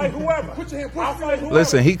on me. Whoever.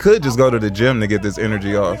 Listen, he could just go to the gym to get this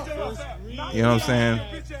energy off. You know what I'm saying?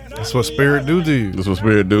 That's what spirit do to you. That's what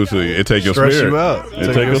spirit do to you. It take your Stress spirit. you out.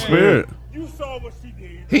 It take your spirit. You saw what she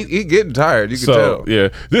He getting tired. You can So tell. yeah,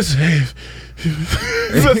 this.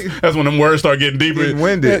 That's when them words start getting deeper. Getting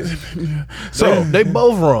winded. So they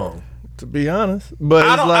both wrong, to be honest. But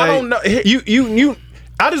I it's don't- like, I don't know. You.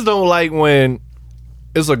 I just don't like when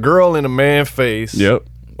it's a girl in a man face. Yep.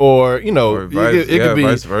 Or it could be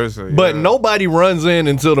vice versa. But nobody runs in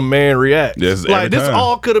until the man reacts. Yes, like every this time.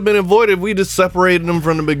 all could have been avoided if we just separated them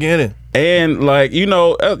from the beginning. And like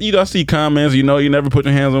I see comments. You never put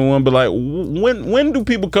your hands on one, but like when do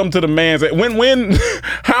people come to the man's? When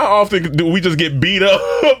how often do we just get beat up?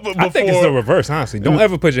 I think it's the reverse. Honestly, don't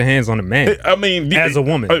ever put your hands on a man. I mean, as a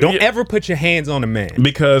woman, don't ever put your hands on a man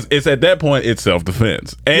because it's at that point it's self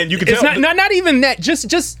defense, and you can it's tell. not even that.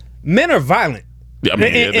 Just men are violent. I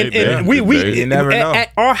mean, and we you never know.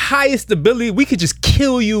 At our highest ability, we could just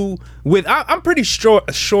kill you with. I'm pretty sure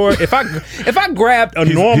if I grabbed a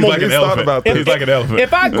normal, he's like an elephant. He's like an elephant.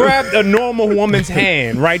 If I grabbed a normal woman's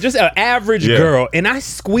hand, right, just an average girl, and I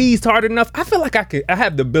squeezed hard enough, I feel like I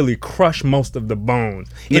have the ability to crush most of the bones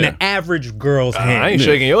in an average girl's hand. I ain't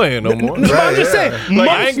shaking your hand no more. No, I'm just saying,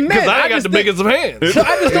 Like, most because men. I ain't got the biggest of hands. So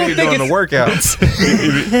I just don't think doing it's the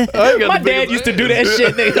workouts. My dad used to do that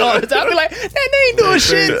shit. All the time. I'd be like, they ain't doing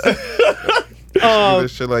shit. Do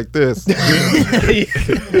this shit like this.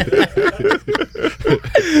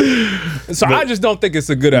 So I just don't think it's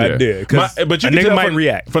a good idea because but you a can nigga tell might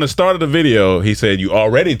react. from the start of the video. He said, "You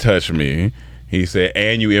already touched me." He said,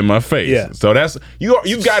 "And you in my face." Yeah. So that's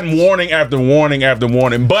you've gotten warning after warning after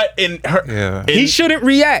warning. But in her, He shouldn't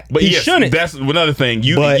react. But He yes, shouldn't. That's another thing.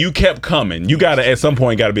 You kept coming. You gotta at some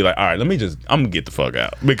point gotta be like, all right, I'm gonna get the fuck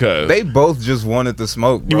out because They both just wanted the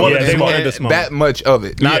smoke, bro. they wanted the smoke. That much of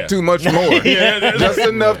it, not Yeah. too much more. Just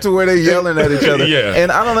enough to where they yelling at each other. Yeah.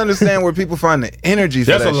 And I don't understand where people find the energy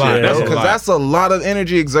for That's that a lot. shit, That's a because lot. that's a lot of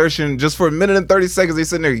energy exertion just for a minute and 30 seconds. They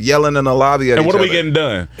sitting there yelling in the lobby at and each what are we other. getting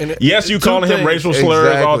done? And Yes, you two calling him things. racial slurs,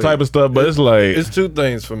 all Exactly. type of stuff, but it's like It's two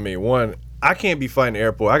things for me. One, I can't be fighting the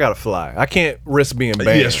airport. I gotta fly. I can't risk being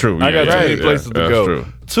banned. Yeah, that's true. I got Yeah, too many yeah, places to that's go. true.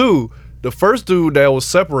 Two, the first dude that was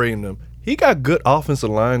separating them, he got good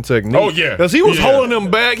offensive line technique. Oh, yeah. Because he was Yeah. holding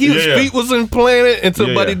them back. His Yeah. feet was implanted until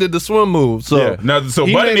Yeah, Buddy yeah. did the swim move. So yeah. Now, so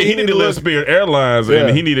Buddy he need to let Spirit Airlines, Yeah.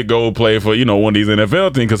 and he need to go play for one of these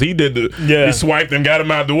NFL teams because he did he swiped and got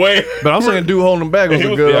him out the way. But I'm saying dude holding him back was he a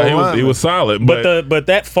was, good he was solid, But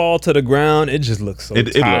that fall to the ground, it just looks so It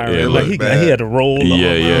looked- tiring. it Like looked he had to roll. the whole Yeah,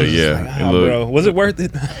 line. yeah, I was just yeah. like, It "Ah, looked- bro, was it worth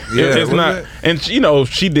it? It's was not. it? And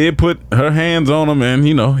she did put her hands on him, and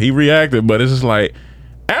he reacted. But it's just like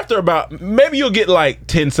after about maybe you'll get like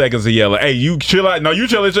 10 seconds of yelling. Hey, you chill out. No, you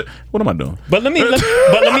chill out. What am I doing? But let me.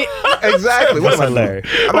 Exactly. What am I doing? hilarious.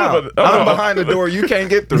 I'm behind the door you can't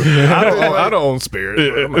get through. I don't own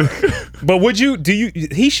Spirit. But do you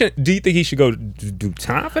think he should go do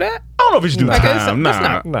time for that? I don't know if he should do Like, time.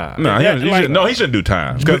 that's Nah. not- He shouldn't do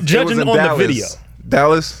time. But judging It was in on Dallas. the video.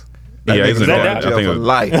 Dallas. Yeah, he's in that Dallas. I think it for was-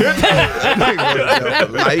 life.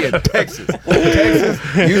 He in Texas. Texas,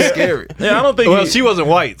 you scary. Yeah, I don't think. Well, she wasn't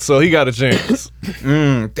white, so he got a chance.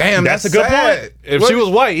 Damn, That's a good sad. point. If she was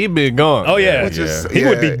white, he'd been gone. Oh yeah, he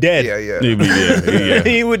would be dead. Yeah. He'd be there.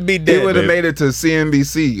 He would be He dead. would have made it to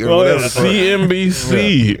CNBC or Oh, whatever. yeah.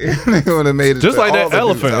 CNBC. He would have made it Just to like all that the news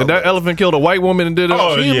elephant. If that outlets. elephant killed a white woman and did it,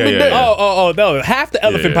 Oh, she'd yeah, been yeah, dead. yeah. No, half the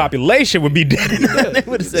elephant Yeah. population would be dead. They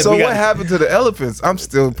would have said, So we what got- happened to the elephants? I'm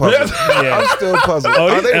still puzzled. Yeah. I'm still puzzled. Oh,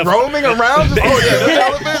 Are these they roaming around? Just the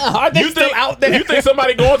elephants? Are they still out there? You think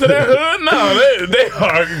somebody going to that hood? No, they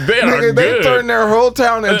are Nigga, they good. turned their whole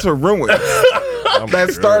town into ruins. That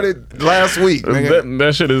started last week, nigga.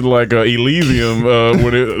 That shit is like Elysium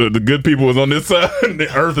when the good people was on this side and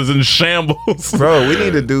the earth is in shambles. Bro, we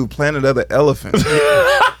need to do Planet of the Elephants.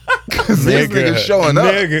 Because these niggas showing up.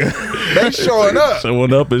 They showing up.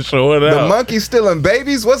 Showing up and showing The out. monkey stealing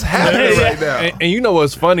babies? What's happening right now? And you know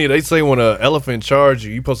what's funny? They say when an elephant charge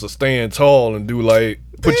you, you supposed to stand tall and do like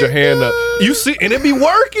put your hand up. You see, and it be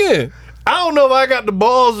working. I don't know if I got the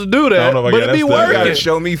balls to do that, know if I but got it be that stuff. You working. gotta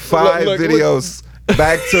show me 5 Look, videos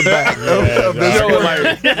back to back of this Yo, work.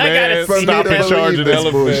 like, man, For me stop to and charge believe an this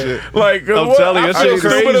elephant. bullshit. Like, I'm what? telling you, that I feel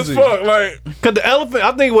shit stupid as crazy. fuck. Like, Cause the elephant,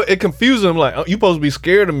 I think it confused him. Like, you supposed to be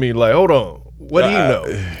scared of me. Like, hold on, what do you know?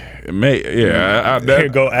 Here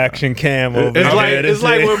go action cam over It's like there. it's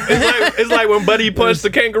like when it's like when Buddy punched the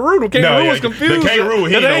kangaroo. The kangaroo was confused. The kangaroo,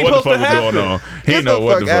 he That didn't ain't know what the fuck supposed was to going on. He Get know the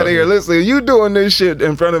what fuck the out fuck. of here. Listen, you doing this shit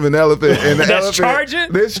in front of an elephant and the That's elephant,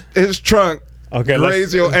 charging? his trunk Okay,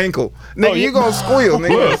 graze your ankle. Nigga, yeah. you gonna squeal,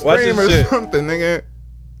 nigga. Watch Scream this or shit. something, nigga.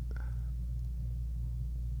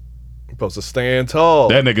 You're supposed to stand tall.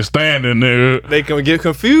 That nigga standing there. They can get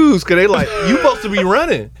confused because they like you supposed to be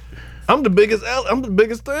running. I'm the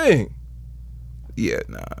biggest thing. Yeah,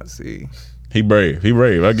 nah, see. He brave.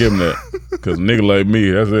 I give him that. Because nigga like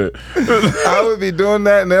me, that's it. I would be doing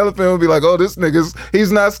that, and the elephant would be like, "Oh, this nigga's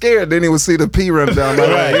he's not scared." Then he would see the pee run down my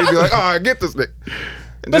leg. He'd be like, "Oh, I get this nigga."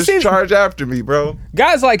 And just charge after me, bro.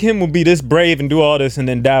 Guys like him will be this brave and do all this and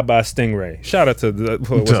then die by a stingray. Shout out to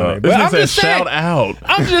what's his name? But I'm just saying, shout out.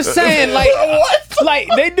 I'm just saying, like, like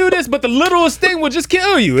they do this, but the littlest thing will just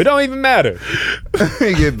kill you. It don't even matter.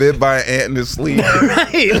 He get bit by an ant in his sleep.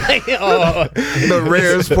 Right? Like, the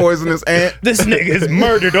rarest poisonous ant. This nigga's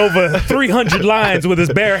murdered over 300 lions with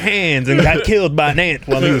his bare hands and got killed by an ant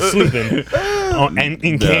while he was sleeping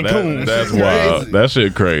in Cancun. That's wild. That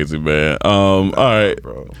shit crazy, man. All right.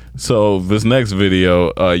 So this next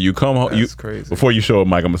video, you come home. Crazy. Before you show it,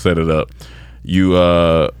 Mike, I'm gonna set it up. You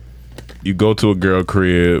go to a girl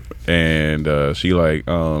crib and she like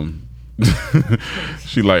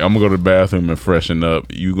she like, I'm gonna go to the bathroom and freshen up.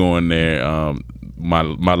 You go in there. My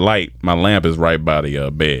lamp is right by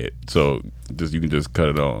the bed, so you can just cut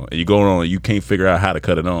it on. And you go on. You can't figure out how to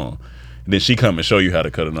cut it on. And then she come and show you how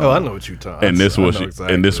to cut it on. Oh, I know what you talking. And this was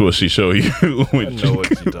what she show you. When I know what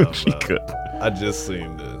you talking about. I just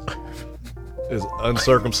seen this. It's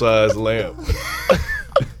uncircumcised lamp.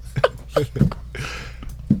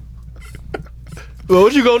 Well,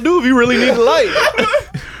 what you gonna do if you really need the light?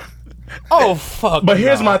 Oh fuck! But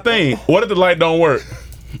here's my thing. What if the light don't work?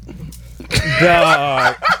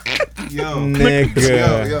 Dog. Yo,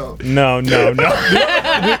 nigga. Yo. No.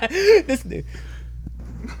 This nigga.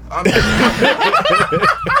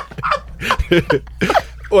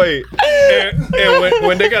 Wait, and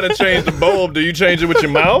when they gotta change the bulb, do you change it with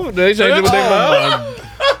your mouth? Do they change it with their mouth?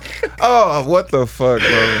 Oh, what the fuck,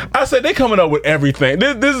 bro? I said they coming up with everything.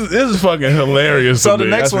 This is fucking hilarious. So the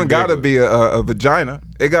next one got to be a vagina.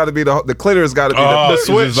 It got to be the clitoris. Got to be the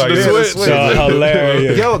switch. Like the switch.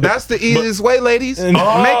 Hilarious. Yo, that's the easiest way, ladies. Make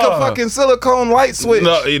a fucking silicone light switch.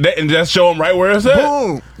 No, and just show them right where it's at.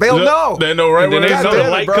 Boom. They'll know. They know right where it's at. The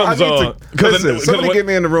light comes on. Listen, somebody get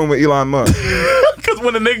me in the room with Elon Musk. Because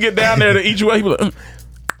when the nigga get down there to eat you out, he be like,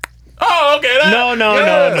 oh, okay. No.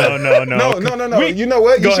 You know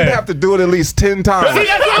what? You should have to do it at least 10 times See,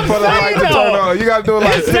 that's what I'm for the light to saying, turn though. on. You gotta do it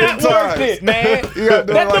like It's 10 not times. worth it, man. You gotta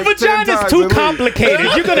do it like the 10 vagina's times too at least. complicated.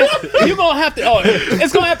 You're gonna have to. Oh,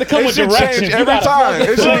 it's gonna have to come It with should directions. change You every gotta time.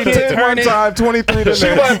 It should be 10 one it. time, 23 the she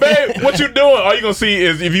next. like, babe, what you doing? All you gonna see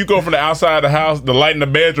is if you go from the outside of the house, the light in the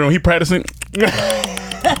bedroom, he practicing. Man,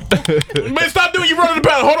 stop doing you running the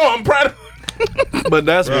bathroom. Hold on, I'm practicing. But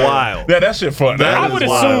that's wild. Yeah, that shit fun. I would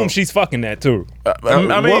assume she's fucking that too.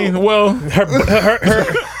 I mean, well,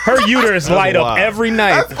 her uterus light up every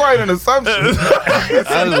night. That's quite an assumption.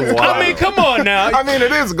 That is wild. I mean, come on now. I mean,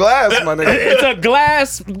 it is glass, my nigga. It's a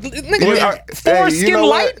glass foreskin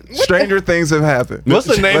light. Stranger things have happened. What's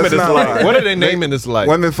the name of this not light? lie. What are they naming this light?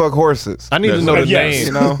 Women fuck horses. I need to know the Yes. name.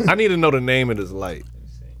 You know? I need to know the name of this light.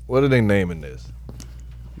 What are they naming this?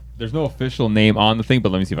 There's no official name on the thing,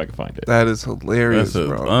 but let me see if I can find it. That is hilarious, that's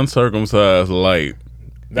bro. an uncircumcised light.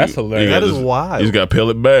 That's hilarious. That is wild. You just got to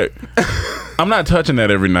peel it back. I'm not touching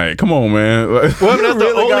that every night. Come on, man. Well, that's the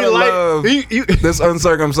really only gotta light. love this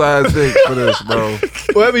uncircumcised dick for this, bro.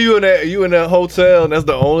 Wherever you in that hotel, and that's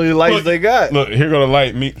the only lights they got. Look, here go the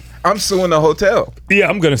light. Me. I'm suing the hotel. Yeah,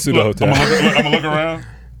 I'm gonna sue the hotel. I'm gonna look around.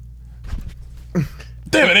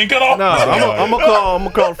 Damn it, ain't cut off. No, I'm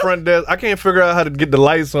gonna call front desk. I can't figure out how to get the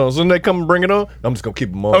lights on. So when they come and bring it on, I'm just gonna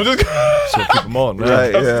keep them on. I'm just gonna keep them on now.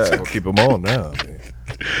 Right, yeah. Just gonna keep them on now. Man.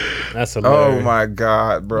 That's hilarious. Oh my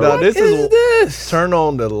god, bro. Now, this is this? Turn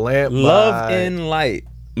on the lamp. Love in light.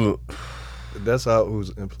 That's how it was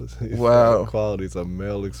implicit. Wow. Qualities are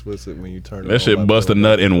male explicit when you turn it on. That shit bust a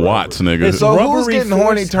nut in watts, nigga. So who's Rubbery getting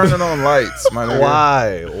horny force. turning on lights, my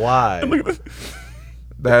nigga? Why?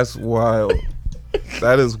 That's wild.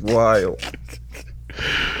 That is wild.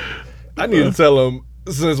 I need to tell him.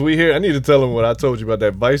 Since we here, I need to tell him what I told you about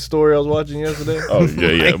that Vice story I was watching yesterday. Oh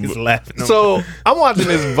yeah. He's laughing. So I'm watching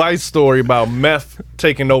this Vice story about meth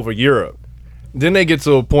taking over Europe. Then they get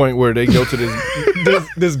to a point where they go to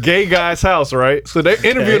this gay guy's house, right? So they're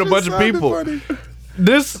interviewing a bunch of people.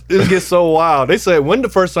 It gets so wild. They said, when the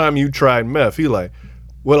first time you tried meth? He like,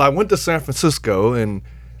 well, I went to San Francisco and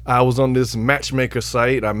I was on this matchmaker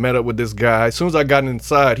site. I met up with this guy. As soon as I got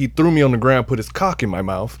inside, he threw me on the ground, put his cock in my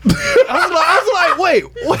mouth. I was like,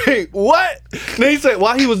 wait, what? Then he said,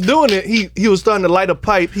 while he was doing it, he was starting to light a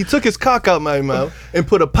pipe. He took his cock out my mouth and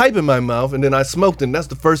put a pipe in my mouth, and then I smoked it, and that's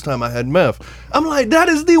the first time I had meth. I'm like, that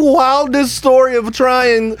is the wildest story of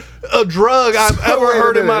trying a drug I've ever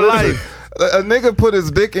heard in my life. A nigga put his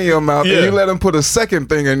dick in your mouth and you let him put a second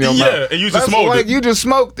thing in your mouth. Yeah, and you just smoked like it. you just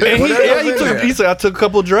smoked it. And he said, I took a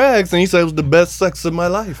couple drags, and he said it was the best sex of my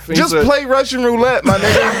life. And just play Russian roulette, my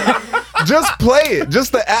nigga. Just play it.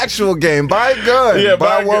 Just the actual game. Buy a gun. Yeah,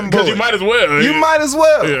 buy one bullet. because you might as well. You might as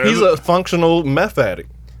well. Yeah. He's a functional meth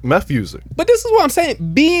addict. Meth user. But this is what I'm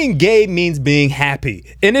saying. Being gay means being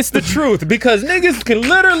happy. And it's the truth. Because niggas can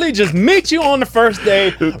literally just meet you on the first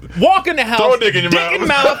day, walk in the house, Throw a dick in your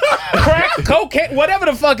mouth. crack, cocaine, whatever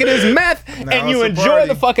the fuck it is, meth, and you enjoy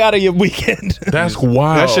the fuck out of your weekend. That's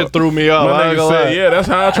wild. That shit threw me off. My nigga said, yeah, that's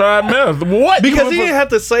how I tried meth. What? Because he didn't have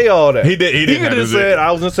to say all that. He didn't He have could to have say said,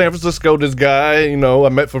 I was in San Francisco, this guy, you know, I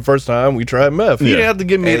met for the first time, we tried meth. He didn't have to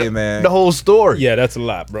give me the whole story. Yeah, that's a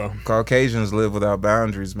lot, bro. Caucasians live without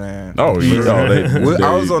boundaries, man. Oh, yeah.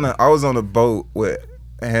 I was on a boat with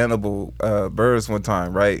Hannibal Burris one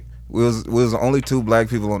time, right? We was the only two black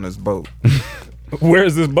people on this boat.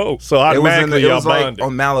 Where's this boat? So it was, automatically like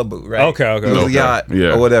on Malibu, right? Okay. It was a yacht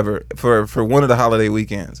or whatever for one of the holiday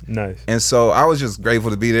weekends. Nice. And so I was just grateful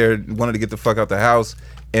to be there. Wanted to get the fuck out the house,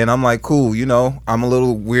 and I'm like, cool, you know. I'm a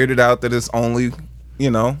little weirded out that it's only,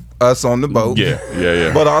 you know, us on the boat.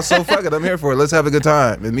 Yeah. But also, fuck it, I'm here for it. Let's have a good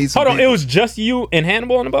time and meet some Hold on, people. it was just you and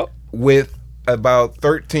Hannibal on the boat? With about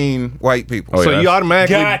 13 white people. Oh, So yeah, you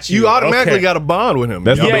automatically Okay. got a bond with him.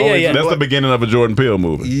 That's Yeah. That's the beginning of a Jordan Peele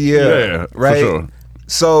movie. Yeah, right. For sure.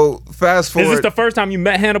 So fast forward. Is this the first time you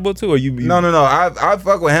met Hannibal too, or you? No. I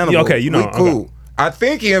fuck with Hannibal. Yeah, okay, you know, we cool. okay. I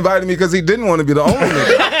think he invited me because he didn't want to be the only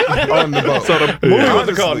nigga on the boat. So the movie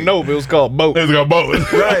wasn't called Nope, it was called Boat. It was called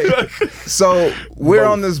Boat. Right. So we're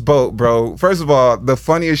on this boat, bro. First of all, the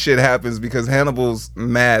funniest shit happens because Hannibal's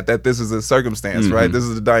mad that this is a circumstance, right? This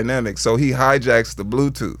is the dynamic. So he hijacks the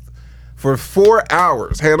Bluetooth. For 4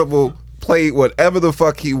 hours, Hannibal played whatever the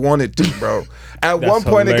fuck he wanted to, bro. At one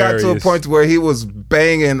point, it got to a hilarious. point where he was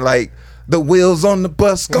banging like, the wheels on the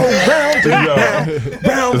bus go round and round,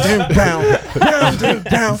 round and round, round and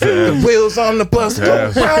round. The wheels on the bus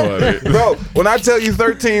go round. Bro, when I tell you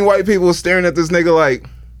 13 white people were staring at this nigga like,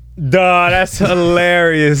 duh, that's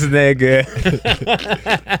hilarious, nigga.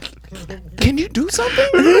 can you do something?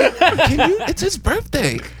 It's his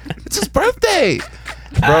birthday. It's his birthday.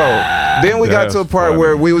 Bro, then we got to a part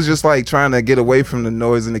where we was just like trying to get away from the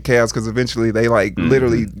noise and the chaos because eventually they like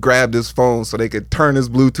literally grabbed his phone so they could turn his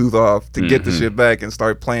Bluetooth off to get the shit back and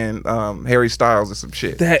start playing Harry Styles or some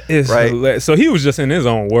shit. That is right. hilarious. So he was just in his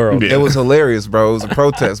own world. It was hilarious, bro. It was a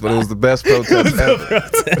protest, but it was the best protest ever.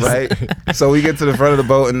 Right? So we get to the front of the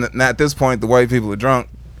boat, and at this point, the white people are drunk.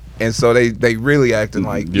 And so they really acting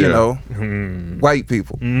like, you know, white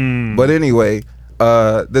people. But anyway,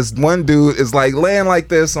 this one dude is like laying like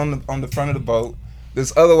this on the front of the boat.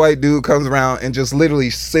 This other white dude comes around and just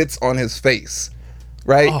literally sits on his face.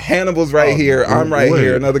 Right? Hannibal's right here. I'm right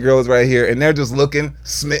here. Another girl is right here. And they're just looking,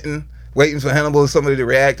 smitten, waiting for Hannibal or somebody to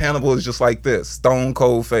react. Hannibal is just like this, stone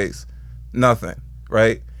cold face. Nothing.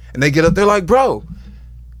 Right? And they get up there like, bro,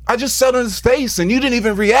 I just sat on his face and you didn't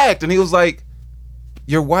even react. And he was like,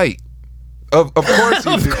 you're white. Of course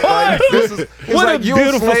you do. Like, it's like you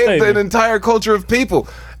enslaved an entire culture of people.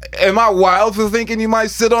 Am I wild for thinking you might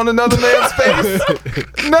sit on another man's face?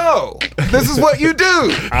 No. This is what you do.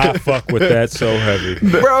 I fuck with that so heavy.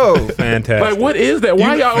 Bro. Fantastic. Like, what is that?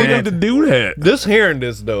 Why y'all need to do that? This hearing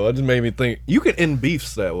this though, it just made me think you can end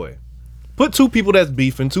beefs that way. Put two people that's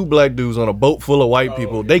beefing, two black dudes on a boat full of white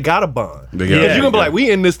people. They got a bond. Because you're gonna be like,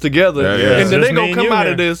 we in this together, and then they gonna come out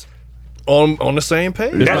of this on the same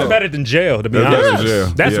page. That's better than jail, to be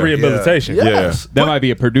honest. That's rehabilitation. Yes. That might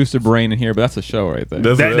be a producer brain in here, but that's a show right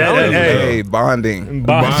there. Hey, bonding.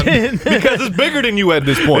 Because it's bigger than you at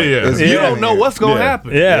this point. You don't know what's going to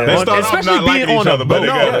happen. Especially being on a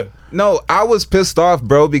boat. No, I was pissed off,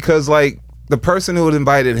 bro, because like the person who had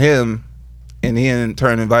invited him and he in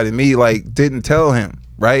turn invited me, like didn't tell him,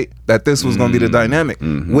 right, that this was going to be the dynamic,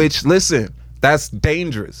 which, listen, that's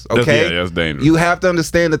dangerous, okay? That's dangerous. You have to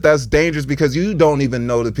understand that that's dangerous because you don't even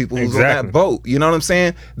know the people who's on that boat. You know what I'm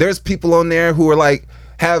saying? There's people on there who are like,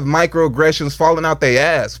 have microaggressions falling out their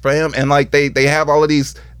ass, fam, and like they have all of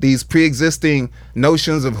these pre-existing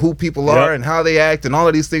notions of who people are and how they act and all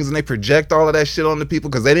of these things, and they project all of that shit on the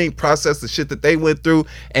people because they didn't process the shit that they went through.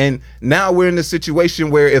 And now we're in this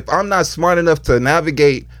situation where if I'm not smart enough to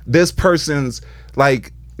navigate this person's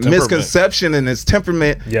like misconception and his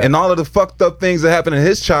temperament and all of the fucked up things that happened in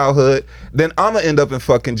his childhood, then I'm gonna end up in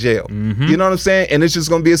fucking jail. You know what I'm saying? And it's just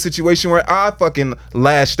gonna be a situation where I fucking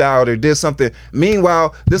lashed out or did something.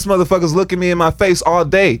 Meanwhile, this motherfucker's looking me in my face all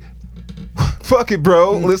day. Fuck it,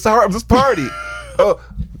 bro. Let's party.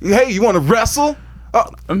 Hey, you want to wrestle?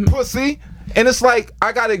 Pussy. And it's like,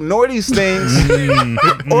 I gotta ignore these things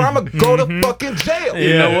or I'm gonna go to fucking jail.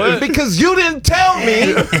 You know what? Because you didn't tell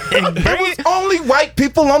me there was only white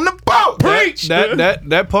people on the boat. Preach!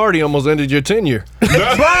 That party almost ended your tenure.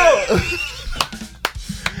 Bro!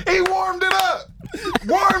 He warmed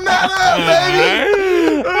Warm that up, baby.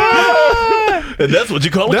 And that's what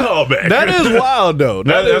you call a callback. That is wild though.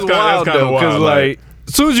 That is wild though. Because like,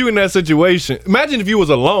 as soon as you in that situation, imagine if you was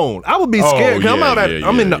alone. I would be scared. I'm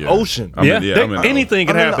I'm in the ocean. Anything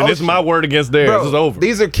can happen. This is my word against theirs. Bro, it's over.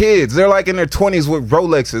 These are kids. They're like in their 20s with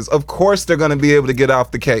Rolexes. Of course they're gonna be able to get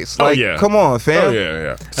off the case. Like, come on, fam. Oh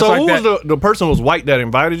yeah. So like who was the person was white that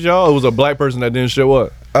invited y'all? Or it was a black person that didn't show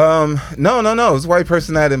up? No. It was a white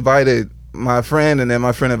person that invited my friend, and then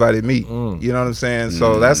my friend invited me. You know what I'm saying?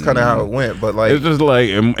 So that's kind of how it went. But like, it's just like,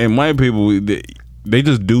 and white people, they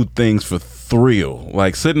just do things for thrill.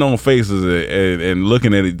 Like sitting on faces and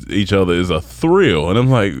looking at each other is a thrill. And I'm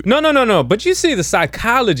like, no. But you see the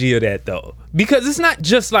psychology of that though, because it's not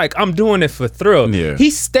just like I'm doing it for thrill. Yeah. He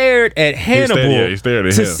stared at Hannibal he stared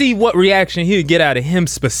at to him. see what reaction he would get out of him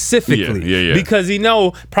specifically. Yeah. Because he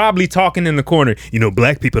know, probably talking in the corner,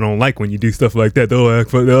 black people don't like when you do stuff like that.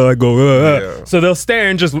 They'll go. So they'll stare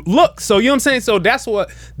and just look. So you know what I'm saying? So that's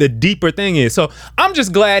what the deeper thing is. So I'm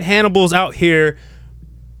just glad Hannibal's out here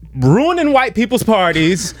ruining white people's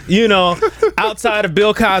parties, outside of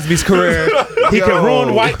Bill Cosby's career. He can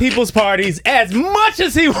ruin white people's parties as much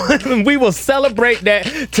as he wants, and we will celebrate that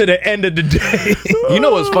to the end of the day. You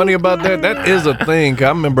know what's funny about that? That is a thing. I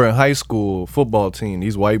remember in high school, football team,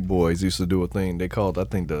 these white boys used to do a thing they called, I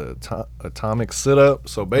think, the atomic sit-up.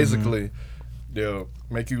 So basically, they'll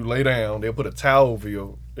make you lay down. They'll put a towel over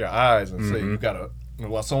your eyes and say, you got to,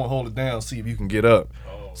 while someone hold it down, see if you can get up.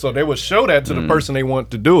 So they would show that to the person they want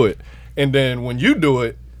to do it. And then when you do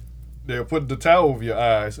it, they'll put the towel over your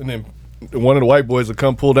eyes, and then one of the white boys will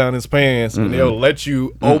come pull down his pants, and they'll let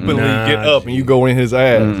you openly get up, and you go in his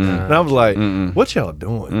ass. And I was like, what y'all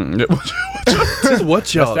doing? This is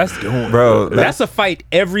what y'all doing. Bro, that's a fight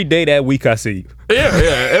every day that week I see you. Yeah.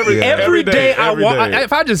 Every day I walk.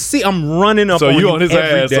 If I just see, I'm running up. So on you on his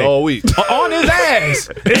every ass day. all week? On his ass.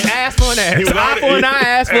 It's ass for an ass. Eye for an eye,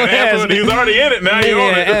 ass for an ass. He was already in it. Now you're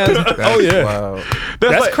on it. Oh yeah. Wow.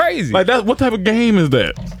 That's crazy. Like what type of game is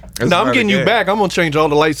that? No, I'm getting you back. I'm gonna change all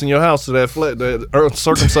the lights in your house to that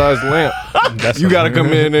circumcised lamp. You gotta come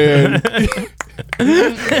in and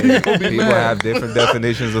people have different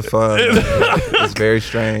definitions of fun. It's very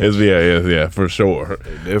strange. Yeah, for sure.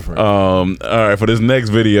 They're different. All right, for this next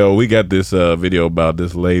video, we got this video about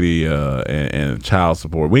this lady and child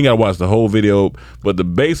support. We ain't gotta watch the whole video, but the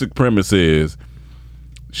basic premise is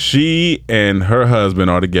she and her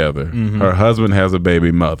husband are together. Her husband has a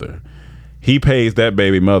baby mother. He pays that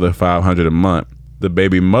baby mother $500 a month. The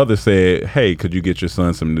baby mother said, "Hey, could you get your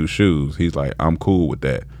son some new shoes?" He's like, "I'm cool with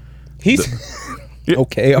that." He's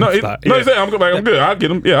okay. He said, "I'm good. I'll get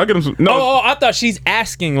him. Yeah, I'll get him some." No, I thought she's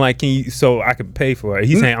asking like, "Can you, so I can pay for it?"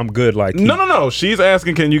 He's saying, "I'm good." Like, no. She's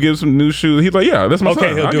asking, "Can you give him some new shoes?" He's like, "Yeah, that's my son."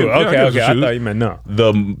 Okay, he'll do it. Okay. I thought you meant no.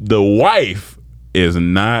 The wife is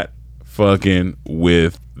not fucking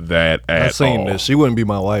with that at all. I've seen this. She wouldn't be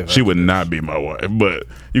my wife. She would not be my wife, but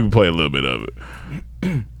you can play a little bit of it.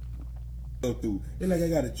 Go through. It's like I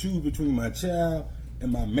gotta choose between my child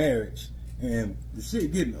and my marriage, and the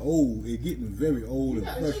shit getting old. It's getting very old and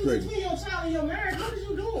frustrating. Between your child and your marriage, what is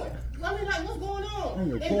you doing? I mean, like, what's going on? I'm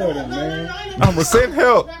recording, man. I'm gonna send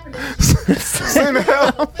help. Send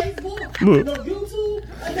help. Facebook, no YouTube.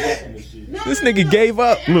 This nigga gave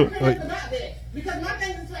up. Look. Because my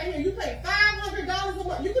thing is right here. You pay $500 a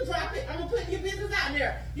month. You can drop it. I'm gonna put your business out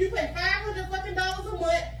there. You pay $500 fucking dollars a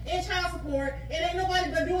month in child support, and ain't nobody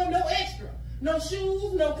but doing no extra. No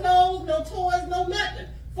shoes, no clothes, no toys, no nothing.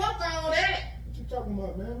 Fuck all that. What you talking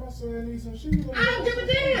about, man? My son needs some shoes. I don't give a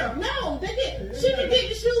damn. No, she can get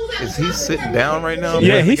the shoes out. Is he sitting down right now?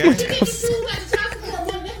 Yeah, he's.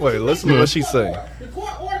 Wait, listen to what she say. The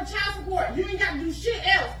court ordered child support. You ain't got to do shit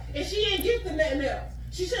else, and she ain't gifting nothing else.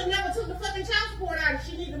 She should have never took the fucking child support out if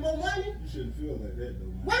she needed more money. You shouldn't feel like that, though,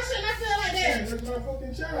 man. Why shouldn't I feel like that? That's my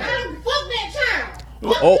fucking child. I don't fuck that child.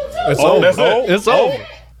 It's over. That's it. It's over.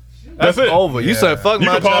 That's it. Over. You said fuck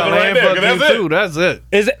my child and fuck you too. That's it.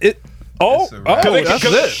 Is it? That's it.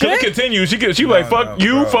 Shit. She continue. She like fuck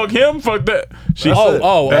you, fuck him, fuck that.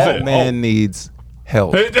 That man needs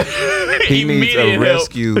help. He needs a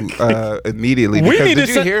rescue immediately. Because did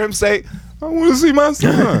you hear him say, "I want to see my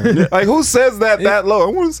son"? Like, who says that low?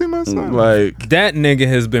 I want to see my son. Like, that nigga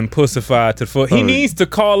has been pussified to the full. He needs to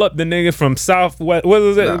call up the nigga from Southwest. What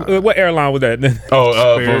was it? What airline was that?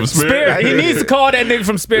 From Spirit. He needs to call that nigga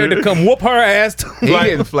from Spirit to come whoop her ass. He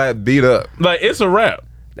getting flat beat up. Like, it's a wrap.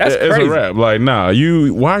 That's it's crazy. a wrap. Like, nah,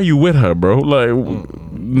 why are you with her, bro? Like,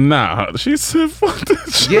 nah. She said, fuck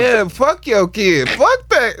this shit. Yeah, fuck your kid. Fuck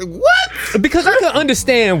that. What? Because I can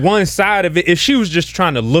understand one side of it if she was just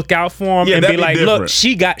trying to look out for him and be like, look,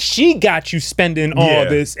 she got you spending all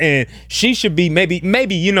this, and she should be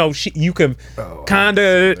maybe you can kind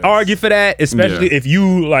of argue for that, especially if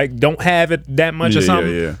you like don't have it that much or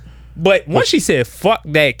something. Yeah. But once she said fuck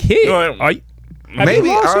that kid, maybe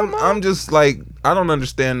I'm just like, I don't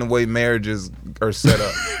understand the way marriages are set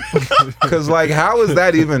up. Because like, how is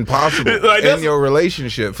that even possible in your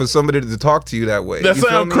relationship for somebody to talk to you that way? That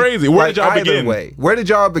sounds crazy. Where did y'all begin? Where did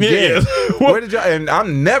y'all begin? Where did y'all? And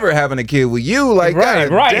I'm never having a kid with you. Like,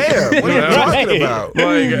 damn, what are you talking about?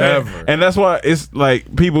 Like, never. And that's why it's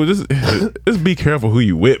like, people just be careful who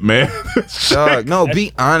you with, man. Dog, no,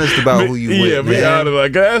 be honest about who you with. Yeah, be honest.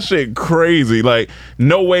 Like, that shit crazy. Like,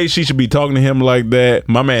 no way she should be talking to him like that.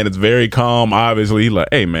 My man is very calm. Obviously, he's like,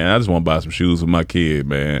 hey man, I just want to buy some shoes for my kid,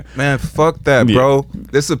 man. Man, fuck that, bro.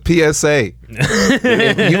 This is a PSA.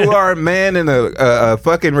 If you are a man in a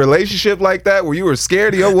fucking relationship like that where you were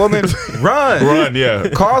scared of your woman, run. Yeah.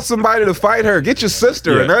 Call somebody to fight her. Get your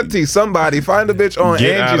sister, an auntie, somebody. Find a bitch on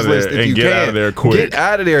Angie's list if you can. Get out of there quick. Get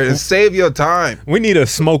out of there and save your time. We need a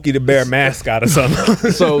Smokey the Bear mascot or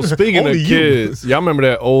something. So speaking of kids, y'all remember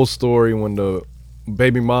that old story when the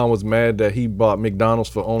baby mom was mad that he bought McDonald's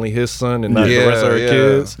for only his son and not the rest of her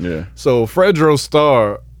kids? Yeah. So Fredro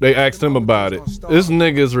Starr, they asked him about it. This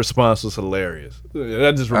nigga's response was hilarious.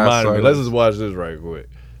 That just reminded me. Let's just watch this right quick.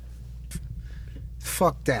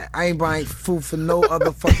 Fuck that. I ain't buying food for no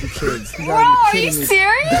other fucking kids. Bro, are you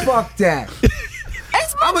serious? Fuck that.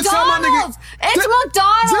 It's McDonald's. It's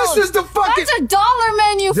McDonald's. This is the fucking. That's a dollar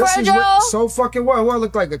menu, Fredro. So fucking what? What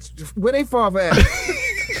look like? Where they father at?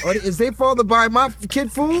 Or is they father buying my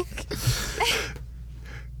kid food?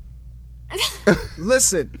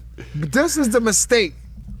 Listen, this is the mistake.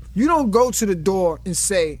 You don't go to the door and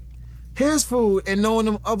say, here's food, and knowing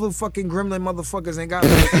them other fucking gremlin motherfuckers ain't got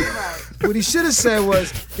nothing. What he should have said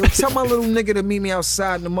was, yo, tell my little nigga to meet me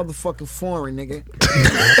outside in the motherfucking foreign, nigga.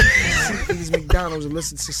 See these McDonald's and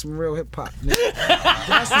listen to some real hip hop, nigga.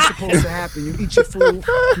 That's what's supposed to happen. You eat your food,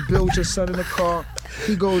 you build with your son in the car,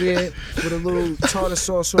 he go there with a little tartar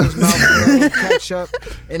sauce on his mouth, and a little ketchup,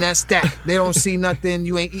 and that's that. They don't see nothing,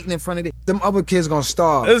 you ain't eating in front of them. Them other kids gonna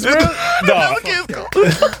starve. It's real?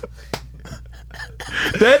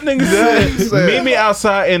 That nigga said, meet me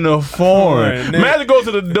outside in the foreign. Imagine go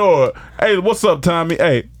to the door. Hey, what's up, Tommy?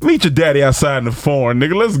 Hey, meet your daddy outside in the foreign,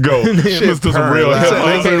 nigga. Let's go. Listen to some real hip hop.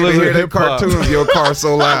 They can't even hear their cartoons. Your car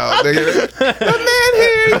so loud, nigga. The man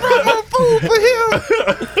here, he brought more food for him.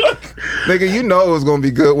 Nigga, you know it was gonna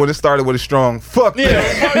be good when it started with a strong fuck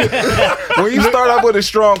that. When you start out with a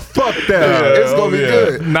strong fuck that, it's gonna be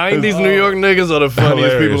good. 90s New York niggas are the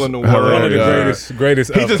funniest people in the world. One of the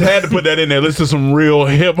greatest. He just had to put that in there. Listen to some real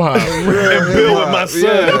hip hop. And Bill with my son.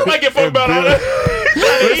 I like it for about all that.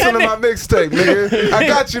 Listen to my mixtape, nigga. I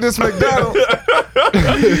got you this McDonald's.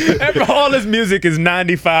 All his music is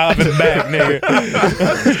 95 in the back, nigga.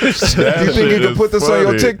 You think you can put this on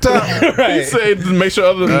your TikTok? Right. He said, make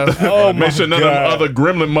sure none of them other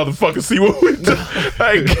gremlin motherfuckers see what we do.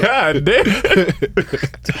 Like, God damn.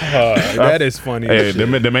 That is funny. Hey,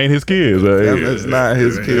 them ain't his kids. It's not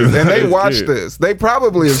his kids. And they watch this. They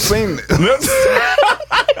probably have seen this.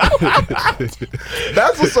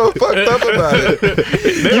 That's what's so fucked up about it.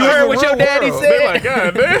 You heard what your daddy said? They like,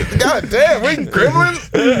 God damn, we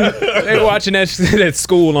gremlins. They watching that shit at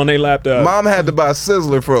school on their laptop. Mom had to buy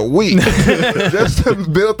Sizzler for a week just to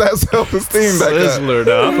build that self-esteem back up. Sizzler,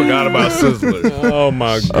 though. I forgot about Sizzler. Oh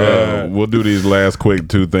my god. We'll do these last quick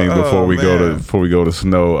two things before we go to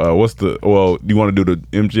Snow. You want to do the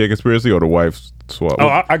MJ conspiracy or the wife's swap?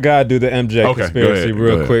 Oh, I gotta do the MJ conspiracy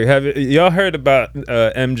real quick. Have y'all heard about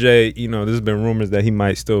MJ? You know, there's been rumors that he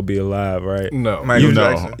might still be alive, right? No, Michael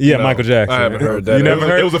Jackson. Yeah, No, Michael Jackson. I haven't heard that. You never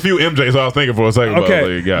heard? It was a few MJs I was thinking for a second.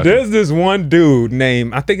 Okay, but there's this one dude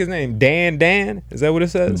named, I think his name Dan. Is that what it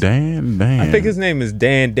says? Dan. I think his name is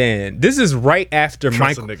Dan. This is right after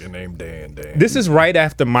Michael. A nigga named Dan. This is right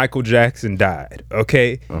after Michael Jackson died.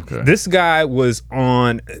 Okay. This guy was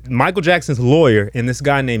on Michael Jackson's lawyer, and this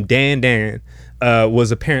guy named Dan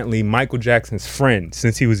was apparently Michael Jackson's friend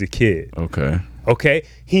since he was a kid. Okay.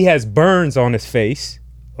 He has burns on his face.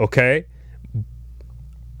 Okay.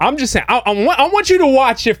 I'm just saying. I want you to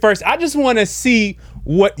watch it first. I just want to see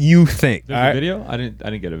what you think. There's a video? I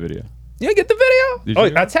didn't get a video. You didn't get the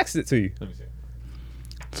video? I texted it to you. Let me see.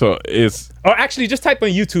 So it's. Or actually, just type on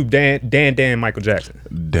YouTube Dan Michael Jackson.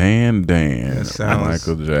 Dan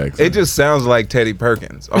Michael Jackson. It just sounds like Teddy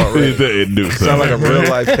Perkins already. It do sound like a real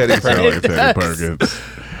life Teddy Perkins. Like Teddy Perkins.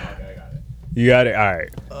 You got it. All right.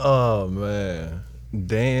 Oh man.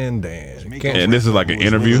 Dan. And this is like an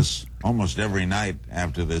interview. Almost every night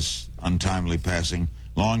after this untimely passing.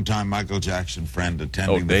 Longtime Michael Jackson friend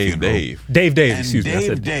attending the funeral. Dave, And excuse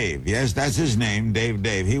me. Dave, yes, that's his name, Dave.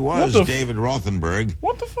 He was David Rothenberg.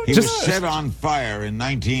 What the fuck? He was set on fire in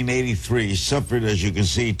 1983, suffered, as you can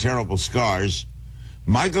see, terrible scars.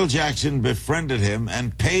 Michael Jackson befriended him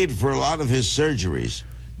and paid for a lot of his surgeries.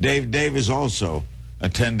 Dave is also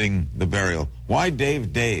attending the burial. Why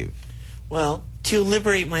Dave? Well, to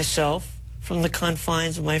liberate myself from the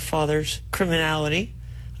confines of my father's criminality.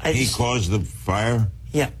 He caused the fire?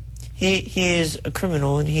 Yeah. He is a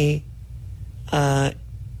criminal, and he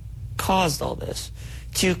caused all this.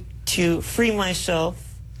 To free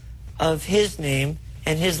myself of his name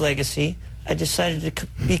and his legacy, I decided to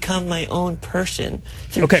become my own person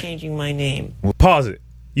through changing my name. Pause it.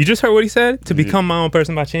 You just heard what he said? To become my own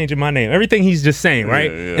person by changing my name. Everything he's just saying, right?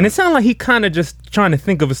 Yeah. And it sounded like he kind of just trying to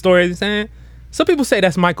think of a story he's saying. Some people say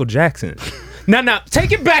that's Michael Jackson. Now,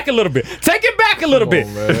 take it back a little bit. Take it back a little bit.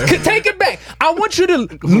 Take it back. I want you to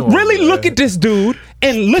really look at this dude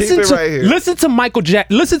and listen to Michael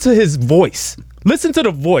Jackson. Listen to his voice. Listen to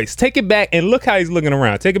the voice. Take it back and look how he's looking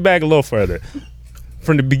around. Take it back a little further.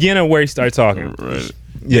 From the beginning where he started talking. Right.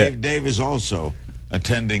 Yeah. Dave is also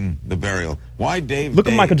attending the burial. Why Dave? Look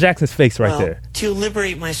at Michael Jackson's face right there. To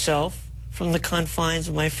liberate myself from the confines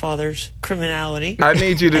of my father's criminality. I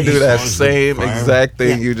need you to do that same exact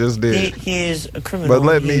thing you just did. He is a criminal. But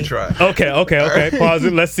let me try. Okay. Pause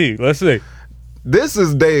it. Let's see. This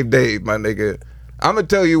is Dave, my nigga. I'm gonna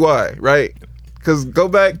tell you why, right? Because go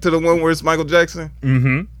back to the one where it's Michael Jackson.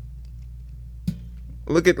 Mm-hmm.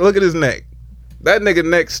 Look at his neck. That nigga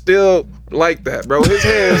neck still like that, bro. His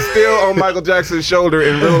hand's still on Michael Jackson's shoulder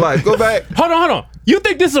in real life. Go back. Hold on. You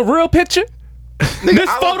think this is a real picture? This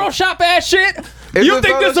Photoshop ass shit? You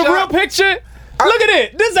think this is a real picture? Look at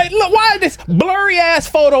it. Why is this blurry ass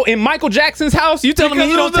photo in Michael Jackson's house? You telling me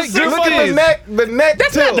you don't take good Look at the neck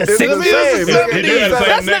That's tilt. not the 60s.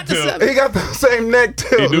 That's not the 70s. He got the same neck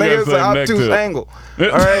tilt. Nigga, it's an obtuse angle. All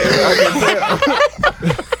right, I can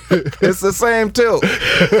tell. It's the same tilt.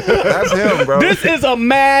 That's him, bro. This is a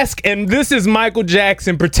mask, and this is Michael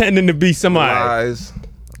Jackson pretending to be somebody. Lies.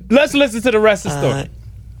 Let's listen to the rest of the story.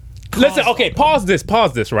 Listen, pause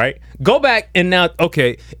this, right? Go back and now,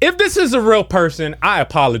 if this is a real person, I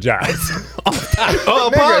apologize.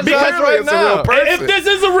 Apologize right now. If this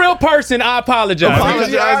is a real person, I apologize.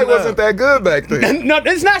 CGI wasn't that good back then. No,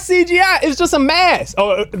 it's not CGI. It's just a mask.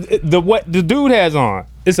 What the dude has on,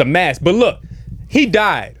 it's a mask. But look, he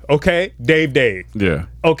died. Okay, Dave. Yeah.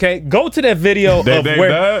 Okay, go to that video of where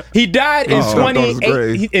died? he died in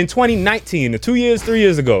 2019, 3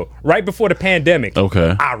 years ago, right before the pandemic.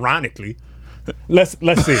 Okay. Ironically. Let's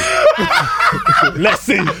see. Let's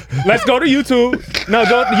see. Let's go to YouTube. No,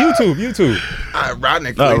 go to YouTube.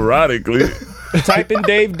 Ironically. Type in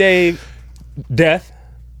Dave death.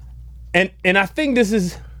 And I think this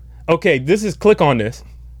is click on this.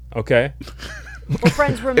 Okay. Well,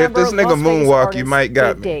 friends, remember, if this nigga moonwalk, you might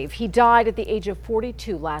got me. Dave. He died at the age of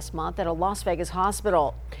 42 last month at a Las Vegas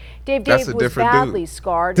hospital. Dave was badly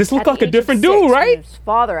scarred. This looked like a different dude, right? His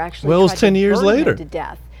father actually well, it was 10 years later. To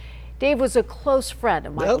death. Dave was a close friend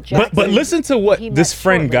of Michael Jackson. But listen to what this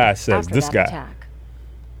friend guy says. This guy. Attack.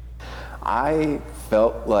 I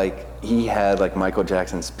felt like he had like Michael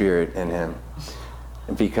Jackson's spirit in him,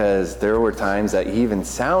 because there were times that he even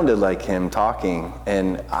sounded like him talking,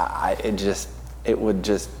 and it would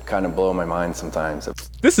just kind of blow my mind sometimes.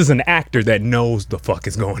 This is an actor that knows the fuck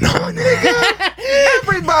is going on.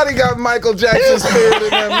 Everybody got Michael Jackson's spirit in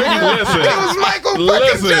them. Listen, it was Michael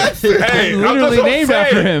fucking Jackson. Hey, literally named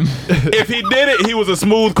after him. If he did it, he was a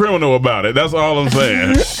smooth criminal about it. That's all I'm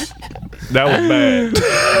saying. That was bad.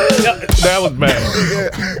 That was bad.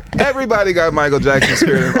 Everybody got Michael Jackson's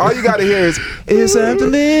spirit. All you got to hear is "It's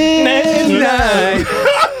afternoon night."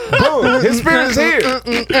 Boom, his spirit is here.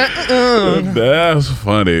 That's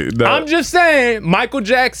funny. I'm just saying, Michael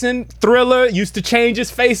Jackson, Thriller, used to change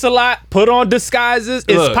his face a lot, put on disguises.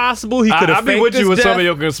 It's possible he could have. I'll be with you with some of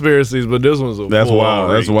your conspiracies, but this one's That's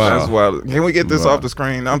wild. That's wild. Can we get this off the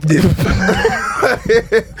screen?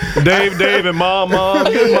 Dave, and Mom,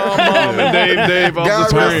 and Mom, and Dave off God the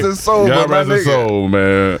screen. rest his soul, God but rest his soul,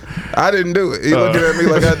 man. I didn't do it. He looking at me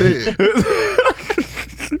like I did.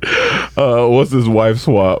 What's his wife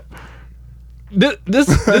swap?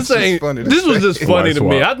 This ain't funny. This was just funny to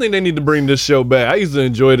me. I think they need to bring this show back. I used to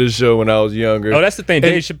enjoy this show when I was younger. Oh, that's the thing.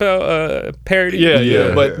 Dave Chappelle parody.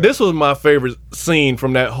 Yeah. But this was my favorite scene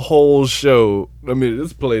from that whole show. I mean,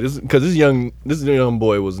 because this young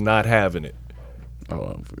boy was not having it.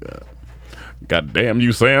 Oh, I forgot. God damn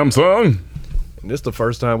you, Samsung. And this is the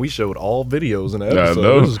first time we showed all videos in the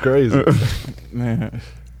episode. This is crazy. Man.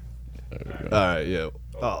 All right, yeah.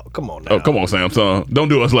 Oh, come on now. Oh, come on, Samsung. Don't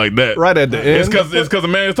do us like that. Right at the end. It's because the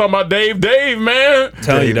man is talking about Dave, man.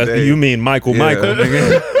 Tell you, you mean Michael,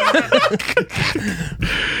 nigga.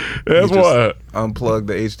 That's why. Unplug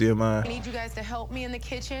the HDMI. I need you guys to help me in the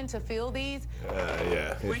kitchen to fill these.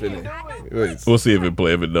 Yeah. We'll see if it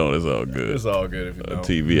play. If it don't, it's all good. It's all good if it don't.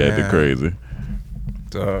 TV acting crazy.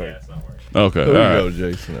 Okay. There all you right. go,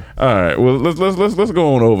 Jason. All right. Well, let's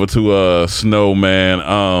go on over to Snow,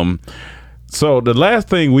 man. So the last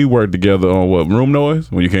thing we worked together on, what, Room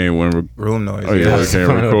Noise? When you came Room Noise. Oh, yeah, came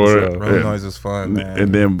record it. Room Noise was fun, man.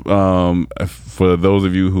 And then for those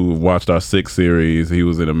of you who watched our 6 series, he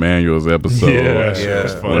was in Emmanuel's episode. Yeah, that shit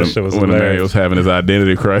was fun. That shit was when hilarious. Emmanuel was having his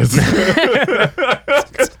identity crisis.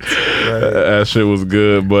 That shit was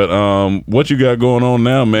good. But what you got going on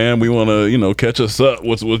now, man? We want to catch us up.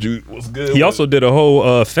 What's good? He also did a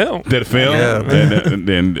whole film. Did a film? Yeah, and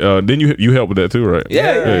then you helped with that too, right?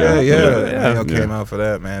 Yeah. Came out for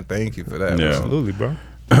that, man. Thank you for that. Yeah. Bro. Absolutely, bro.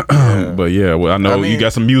 But yeah, well, I know you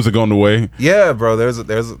got some music on the way. Yeah, bro. There's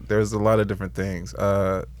a lot of different things.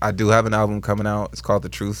 I do have an album coming out. It's called The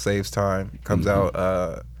Truth Saves Time. It comes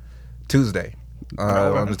out Tuesday.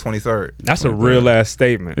 On the 23rd. That's a real ass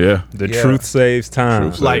statement. Yeah. The truth saves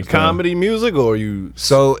time. Like comedy music, or you?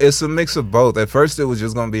 So it's a mix of both. At first, it was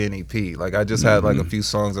just gonna be an EP. Like I just had like a few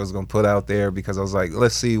songs I was gonna put out there because I was like,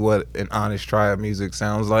 let's see what an honest try of music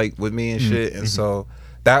sounds like with me and shit. And so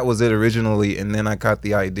that was it originally. And then I got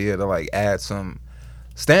the idea to like add some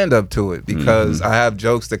stand up to it because I have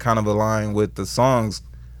jokes that kind of align with the songs.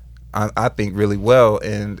 I think really well,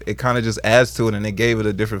 and it kind of just adds to it, and it gave it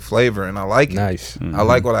a different flavor, and I like it. Nice. I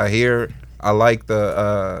like what I hear. I like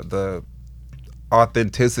the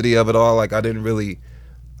authenticity of it all. Like I didn't really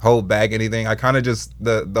hold back anything. I kind of just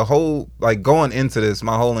the whole like going into this,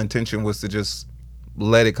 my whole intention was to just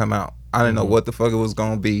let it come out. I didn't know what the fuck it was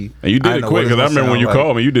gonna be. And you did it quick because I remember when you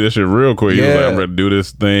called me, you did this shit real quick. You was like, I'm ready to do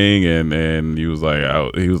this thing, and he was like, I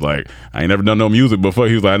ain't never done no music before.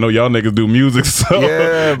 He was like, I know y'all niggas do music, so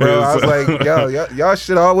yeah, bro. I was like, y'all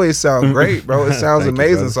shit always sound great, bro. It sounds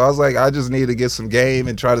amazing. So I was like, I just need to get some game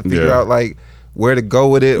and try to figure out like where to go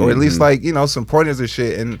with it, or at least like some pointers and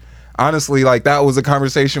shit. And honestly, like that was a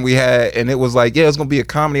conversation we had, and it was like, yeah, it's gonna be a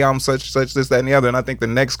comedy album, such this, that, and the other. And I think the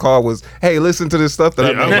next call was, hey, listen to this stuff that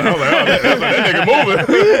I made. I was like, that nigga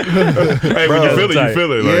moving. Hey, when you feel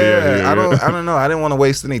it, Like, I don't know. I didn't want to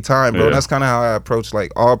waste any time, bro. That's kind of how I approach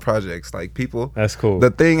like all projects. Like people, that's cool. The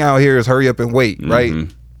thing out here is hurry up and wait, right?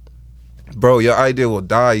 Bro, your idea will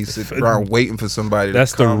die. You sit around waiting for somebody.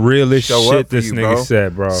 That's to come the realest show shit up for this you, nigga bro.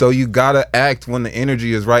 said, bro. So you gotta act when the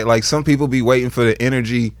energy is right. Like some people be waiting for the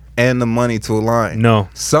energy and the money to align. No.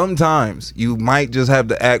 Sometimes you might just have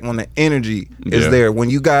to act when the energy is there. When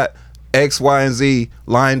you got X, Y, and Z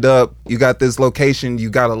lined up, you got this location, you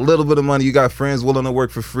got a little bit of money, you got friends willing to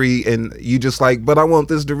work for free, and you just like, but I want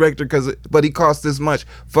this director but he costs this much.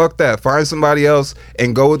 Fuck that. Find somebody else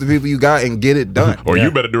and go with the people you got and get it done. Or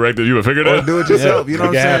you better direct it. You better figure it out. Or do it yourself. You know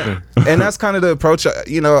what I'm saying? And that's kind of the approach. I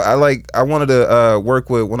wanted to work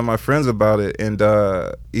with one of my friends about it, and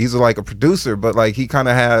he's like a producer, but like he kind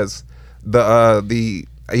of has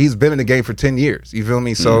he's been in the game for 10 years. You feel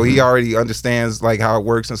me? So he already understands like how it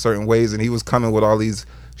works in certain ways, and he was coming with all these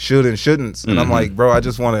should and shouldn'ts. And I'm like, bro, I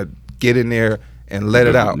just want to get in there and let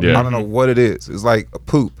it out. I don't know what it is. It's like a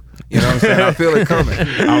poop. You know what I'm saying? I feel it coming.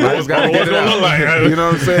 I just gotta get it out. Like. You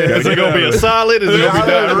know what I'm saying? Is it gonna be a solid? Is it gonna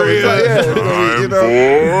be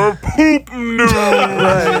diarrhea? Poop news.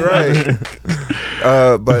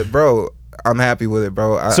 Right. But bro, I'm happy with it,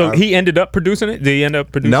 bro. So he ended up producing it? Did he end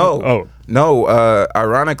up producing it? No.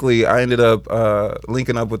 Ironically, I ended up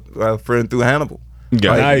linking up with a friend through Hannibal.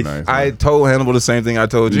 Nice. I told Hannibal the same thing I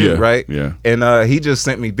told you, right? Yeah. And he just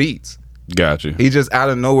sent me beats. Gotcha. He just out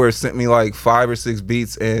of nowhere sent me like 5 or 6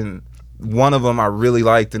 beats, and one of them I really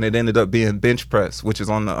liked, and it ended up being Bench Press, which is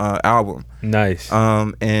on the album. Nice.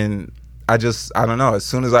 And I don't know. As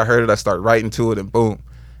soon as I heard it, I started writing to it, and boom,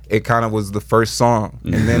 it kind of was the first song,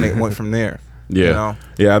 and then it went from there. Yeah, you know?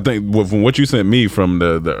 Yeah. I think from what you sent me from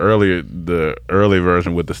the early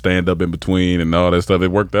version with the stand up in between and all that stuff, it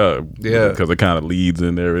worked out. Yeah, because it kind of leads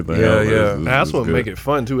into everything. Yeah. That's what make it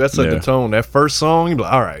fun too. That set the tone. That first song, you be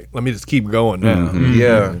like, all right, let me just keep going now.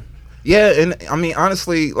 Yeah. And I mean,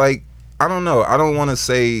 honestly, like, I don't know. I don't want to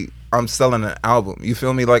say I'm selling an album. You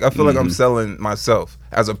feel me? Like, I feel like I'm selling myself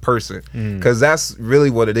as a person, because that's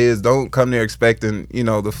really what it is. Don't come there expecting,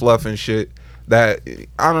 the fluff and shit. that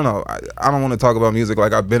I don't know. I don't want to talk about music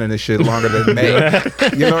like I've been in this shit longer than May.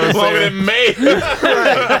 You know what I'm saying? Longer than May.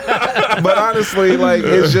 Right. But honestly, like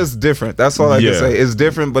it's just different. That's all I can say. It's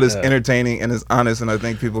different, but it's entertaining and it's honest, and I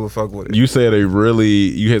think people will fuck with it. You said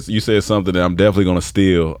you said something that I'm definitely gonna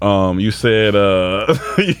steal. You said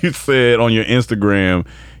you said on your Instagram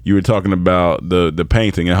you were talking about the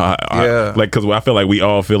painting and how because I feel like we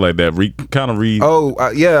all feel like that.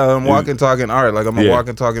 I'm walking talking art. Like I'm a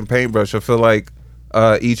walking talking paintbrush. I feel like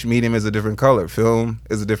each medium is a different color. Film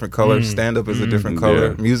is a different color. Stand up is a different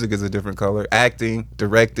color. Music is a different color. Acting,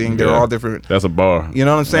 directing, they're all different. That's a bar. You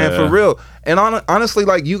know what I'm saying? For real. And honestly,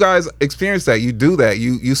 like you guys experience that. You do that.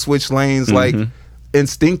 You switch lanes like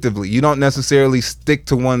instinctively. You don't necessarily stick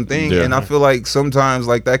to one thing. And I feel like sometimes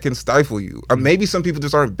like that can stifle you. Or maybe some people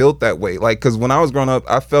just aren't built that way. Like, because when I was growing up,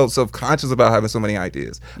 I felt self-conscious about having so many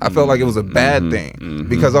ideas. I felt like it was a bad thing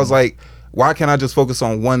because I was like, why can't I just focus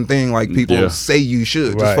on one thing like people say you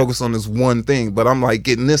should? Just focus on this one thing. But I'm like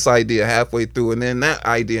getting this idea halfway through and then that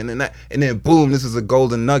idea and then that. And then boom, this is a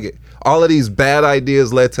golden nugget. All of these bad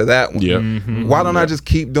ideas led to that one. Why don't I just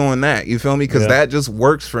keep doing that? You feel me? Because that just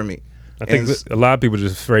works for me. I think a lot of people are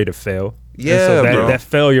just afraid to fail. Yeah, so bro. that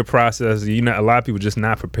failure process, a lot of people just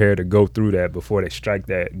not prepared to go through that before they strike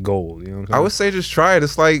that goal. You know what I'm saying? I would say just try it.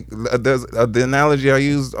 It's like the analogy I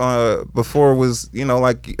used before was,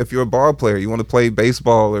 like if you're a ball player, you want to play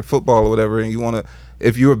baseball or football or whatever, and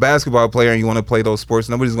if you're a basketball player and you want to play those sports,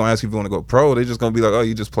 nobody's going to ask you if you want to go pro. They're just going to be like, oh,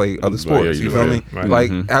 you just play other sports. You feel me? Right.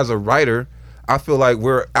 Like as a writer, I feel like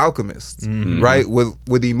we're alchemists, right?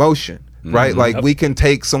 With emotion, right? Like we can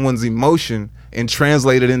take someone's emotion and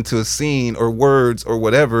translate it into a scene or words or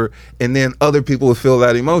whatever, and then other people will feel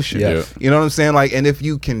that emotion. You know what I'm saying? Like, and if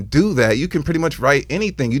you can do that, you can pretty much write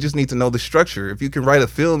anything. You just need to know the structure. If you can write a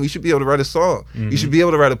film, you should be able to write a song. You should be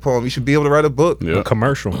able to write a poem. You should be able to write a book. A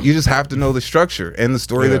commercial. You just have to know the structure and the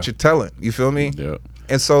story that you're telling. You feel me?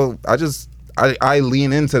 And so I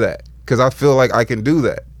lean into that because I feel like I can do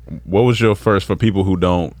that. What was your first, for people who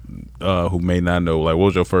don't, who may not know, like what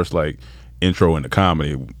was your first like intro into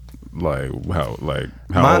comedy? Like how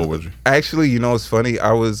old was you? Actually, it's funny.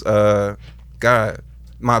 I was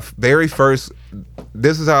my very first.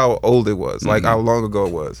 This is how old it was. Like how long ago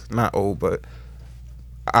it was. Not old, but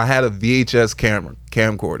I had a VHS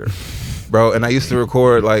camcorder, bro. And I used to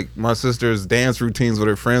record like my sister's dance routines with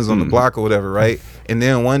her friends on the block or whatever, right? And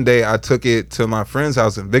then one day I took it to my friend's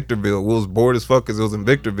house in Victorville. We was bored as fuck because it was in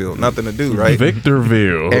Victorville. Nothing to do, right?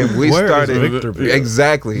 Victorville. And we started Victorville?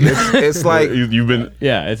 Exactly. It's like you've been.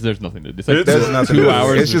 Yeah, there's nothing to do. It's like there's nothing 2 to do.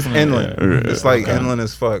 hours. It's just inland. It's like inland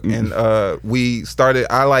as fuck. And I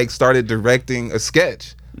started directing a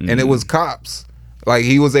sketch, and it was cops. Like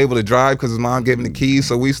he was able to drive because his mom gave him the keys,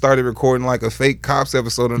 so we started recording like a fake cops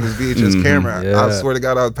episode on this VHS camera. I swear to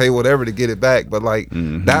God, I would pay whatever to get it back. But like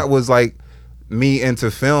that was like me into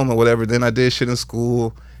film or whatever. Then I did shit in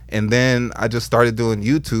school, and then I just started doing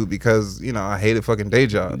YouTube because I hated fucking day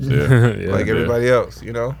jobs, like everybody else,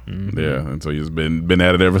 Yeah, and so you've been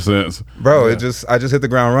at it ever since, bro. I just hit the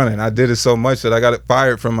ground running. I did it so much that I got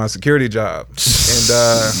fired from my security job, and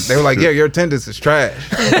they were like, "Yeah, your attendance is trash."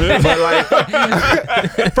 But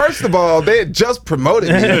like, first of all, they had just promoted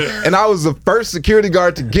me, and I was the first security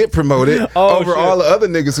guard to get promoted over all the other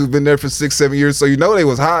niggas who've been there for 6-7 years. So they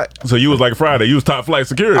was hot. So you was like Friday. You was top flight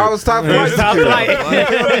security. I was top flight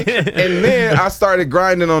security. And then I started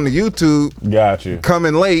grinding on the YouTube. Got you.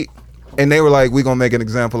 Coming late, and they were like, "We gonna make an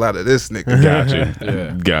example out of this nigga." Got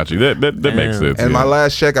you. Got you. That makes sense. And my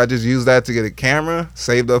last check, I just used that to get a camera,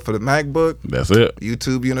 saved up for the MacBook. That's it.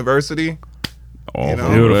 YouTube University.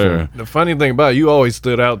 Beautiful. The funny thing about it, you always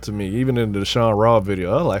stood out to me, even in the Sean Raw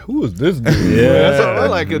video. I was like, who is this dude? That's all I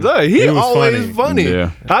like. He always funny.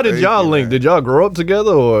 Yeah. How did y'all link? Did y'all grow up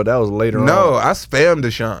together, or that was later on? No, I spammed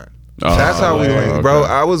Deshaun. That's how we linked, bro.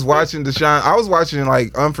 I was watching Deshaun. I was watching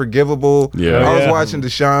like Unforgivable. I was watching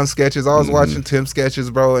Deshaun sketches. I was watching Tim sketches,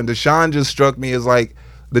 bro. And Deshaun just struck me as like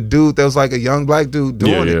the dude that was like a young black dude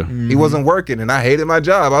doing it. He wasn't working, and I hated my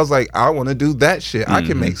job. I was like, I want to do that shit. I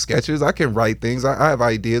can make sketches. I can write things. I have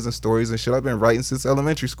ideas and stories and shit. I've been writing since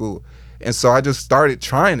elementary school, and so I just started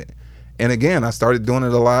trying it. And again, I started doing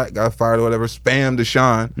it a lot. Got fired or whatever. Spammed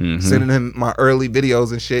Deshaun, sending him my early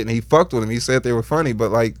videos and shit, and he fucked with them. He said they were funny, but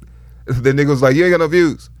like. The nigga was like, "You ain't got no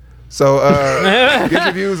views, so get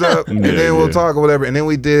your views up, and then we'll talk or whatever." And then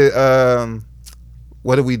we did,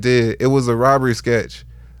 what did we did? It was a robbery sketch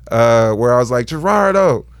where I was like,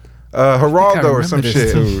 "Gerardo, Geraldo or some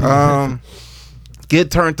shit, get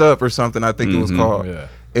turned up or something." I think it was called.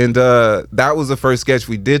 And that was the first sketch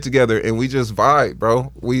we did together, and we just vibe,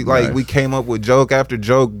 bro. We we came up with joke after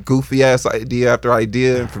joke, goofy ass idea after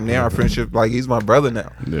idea, and from there our friendship, like, he's my brother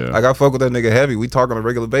now. Yeah. Like, I fuck with that nigga heavy. We talk on a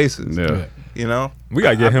regular basis. Yeah. You know? We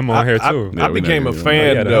gotta get him on here too. I became a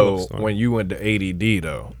fan though when you went to ADD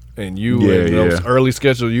though. And you in those early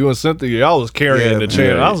sketches, you and Cynthia, y'all was carrying the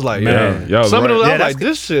channel. I was like, man, some of those, I was like,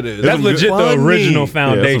 this shit is that's legit the original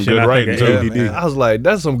foundation. I think ADD. I was like,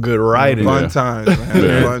 that's some good writing. Fun times,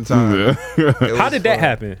 man. Fun times. How did that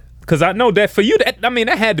happen? Because I know that for you,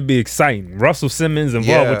 that had to be exciting. Russell Simmons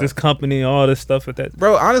involved with this company, all this stuff with that.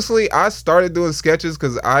 Bro, honestly, I started doing sketches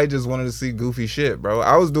because I just wanted to see goofy shit, bro.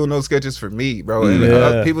 I was doing those sketches for me, bro.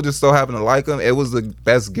 And people just so happen to like them. It was the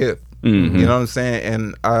best gift. You know what I'm saying?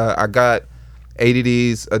 And I got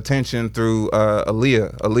ADD's attention through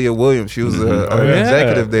Aaliyah Williams. She was an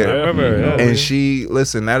executive there. And she,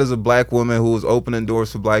 listen, that is a black woman who was opening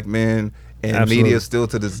doors for black men and media still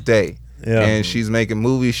to this day. Yeah. And she's making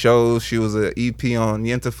movie shows. She was an EP on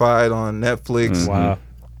Yentified on Netflix. Wow.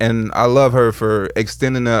 And I love her for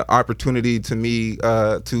extending the opportunity to me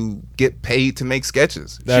to get paid to make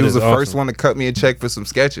sketches. She was the first one to cut me a check for some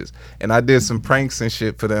sketches. And I did some pranks and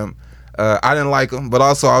shit for them. I didn't like them, but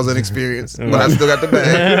also I was inexperienced. But I still got the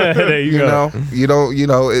bag. There you go.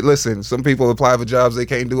 Listen, some people apply for jobs they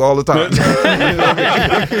can't do all the time.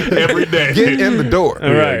 Every day. Get in the door.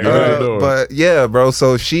 Right. But yeah, bro,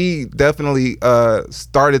 so she definitely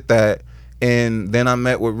started that. And then I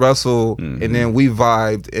met with Russell, and then we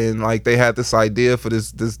vibed, and like they had this idea for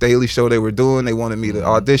this daily show they were doing. They wanted me to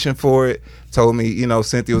audition for it. Told me,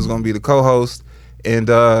 Cynthia was gonna be the co-host. And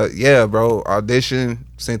yeah, bro, audition,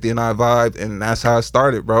 Cynthia and I vibed, and that's how it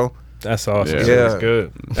started, bro. That's awesome. Yeah, that's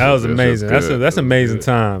good. That was amazing. That's amazing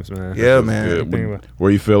times, man. Yeah, man.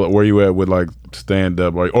 Where you at with like stand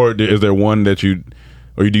up, or is there one that you,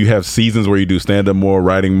 or do you have seasons where you do stand up more,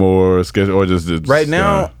 writing more, sketch, or just right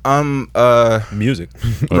now? I'm music.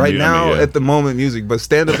 Right now, at the moment, music, but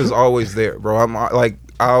stand up is always there, bro. I'm like,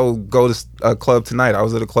 I'll go to a club tonight. I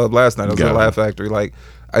was at a club last night. I was at Laugh Factory. Like,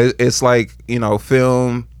 it's like,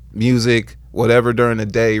 film, music, whatever during the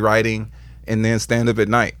day, writing, and then stand up at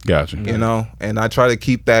night. Gotcha. And I try to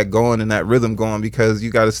keep that going and that rhythm going because you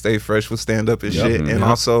got to stay fresh with stand up and shit. And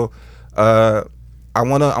also, I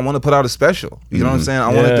wanna put out a special. You know what I'm saying?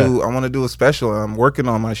 I wanna do a special, and I'm working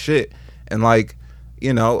on my shit. And like,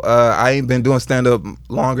 I ain't been doing stand up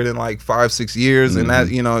longer than like 5-6 years, and that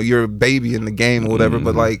you're a baby in the game or whatever.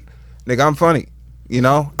 But like, nigga, I'm funny.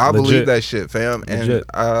 I believe that shit, fam. And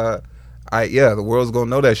the world's gonna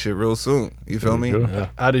know that shit real soon. You feel me?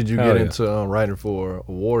 How did you get into writing for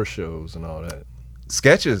award shows and all that?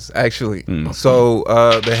 Sketches, actually. So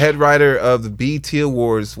the head writer of the BET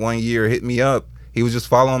Awards one year hit me up. He was just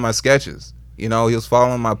following my sketches. He was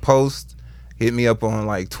following my posts. Hit me up on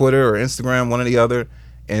like Twitter or Instagram, one or the other.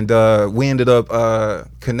 And we ended up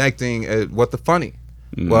connecting at What the Funny.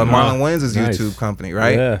 Well, Marlon Wayans' YouTube company,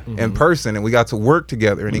 right? Yeah. In person, and we got to work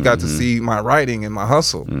together, and he got to see my writing and my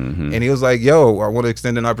hustle. And he was like, yo, I want to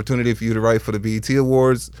extend an opportunity for you to write for the BET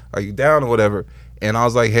Awards. Are you down or whatever? And I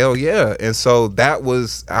was like, hell yeah. And so that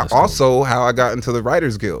was also how I got into the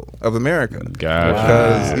Writers Guild of America.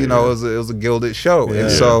 Gotcha. Because, it was a gilded show. Yeah.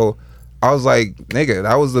 And so I was like, nigga,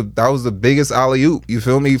 that was the biggest alley-oop, you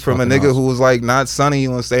feel me? From a nigga who was like not sunny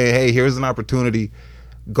and saying, hey, here's an opportunity.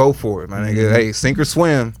 Go for it, my nigga. Hey, sink or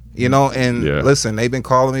swim, and listen, they've been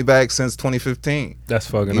calling me back since 2015. That's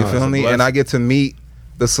fucking You awesome. feel me? And I get to meet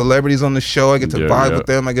the celebrities on the show. I get to vibe with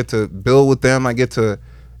them. I get to build with them. I get to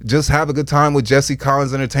just have a good time with Jesse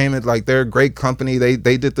Collins Entertainment. Like, they're a great company. They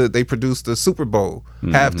produced the Super Bowl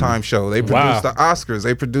halftime show. They produced the Oscars.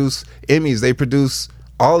 They produce Emmys. They produce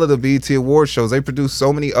all of the BET Award shows. They produce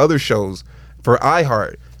so many other shows for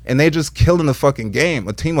iHeart. And they just killing the fucking game.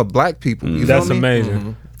 A team of black people. You That's feel me?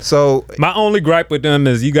 amazing. So my only gripe with them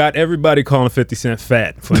is you got everybody calling 50 Cent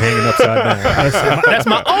fat for hanging upside down. That's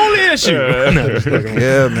my only issue.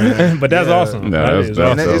 Yeah, man. But that's awesome.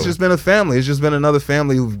 It's just been a family. It's just been another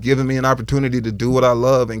family who've given me an opportunity to do what I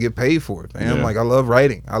love and get paid for it, man. Like, I love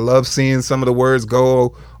writing. I love seeing some of the words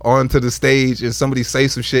go onto the stage and somebody say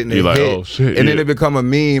some shit and they hit. Oh, shit, and then it become a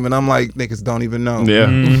meme and I'm like, niggas don't even know. Yeah.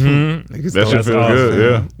 Niggas that shit feel good.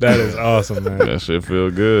 Yeah. That is awesome, man. That shit feel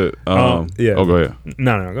good. Yeah. Oh, go ahead.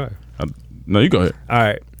 No, go ahead. No, you go ahead. All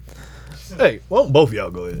right. Hey, well, both of y'all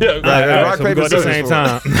go ahead. Yeah, Right, rock, so we paper, go at the same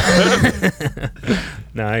scissors time.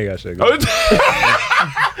 Nah, I ain't got shit.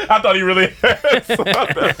 I thought he really had some.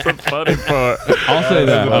 That's the funny part. I'll say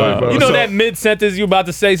that. You know that mid sentence you about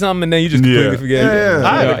to say something and then you just completely forget.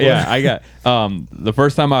 Yeah, I got the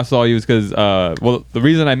first time I saw you was because well, the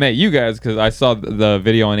reason I met you guys because I saw the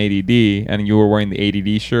video on ADD and you were wearing the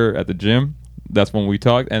ADD shirt at the gym. That's when we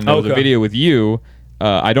talked, and there was a video with you.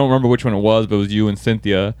 I don't remember which one it was, but it was you and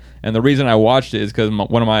Cynthia. And the reason I watched it is because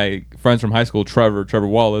one of my friends from high school, Trevor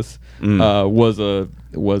Wallace, was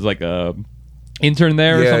like a intern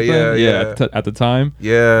there or something. At the time.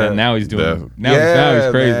 Yeah. And now he's doing. Now he's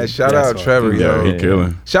crazy. Man. Shout out Trevor, yo. He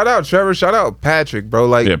killing. Shout out Trevor. Shout out Patrick, bro.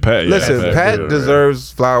 Like, listen, Pat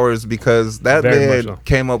deserves flowers because that man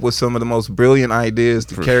came up with some of the most brilliant ideas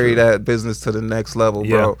to carry that business to the next level,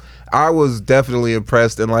 bro. I was definitely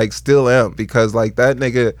impressed and like still am because like that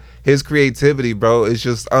nigga, his creativity, bro, is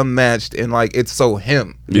just unmatched and like it's so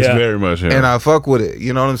him. It's very much him. And I fuck with it.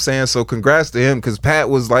 You know what I'm saying? So congrats to him because Pat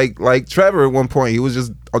was like Trevor at one point. He was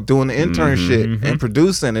just doing the intern shit and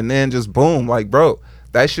producing and then just boom, like bro,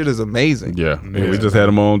 that shit is amazing. Yeah. We just had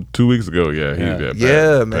him on 2 weeks ago.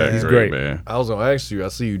 Yeah. Man. He's great. Man. I was gonna ask you. I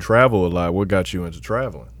see you travel a lot. What got you into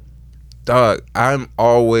traveling? Dog, I'm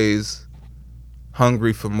always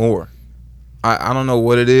hungry for more. I don't know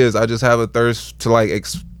what it is. I just have a thirst to like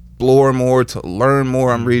explore more, to learn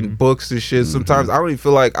more. I'm reading books and shit. Sometimes I don't even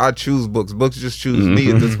feel like I choose books. Books just choose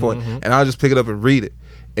me at this point. And I'll just pick it up and read it.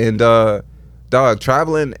 And dog,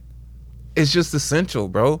 traveling is just essential,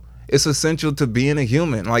 bro. It's essential to being a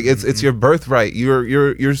human. Like it's your birthright.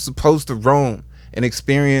 You're supposed to roam and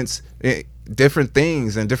experience different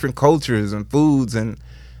things and different cultures and foods and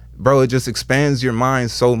bro, it just expands your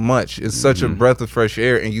mind so much. It's such a breath of fresh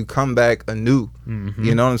air, and you come back anew.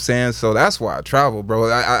 You know what I'm saying? So that's why I travel, bro.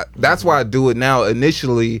 That's why I do it now.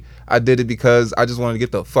 Initially, I did it because I just wanted to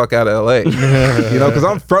get the fuck out of LA. You know, because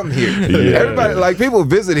I'm from here. Everybody, like, people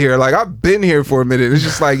visit here. Like, I've been here for a minute. It's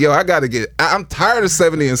just like, yo, I gotta get. I'm tired of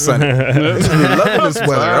 70 and sunny. I'm loving this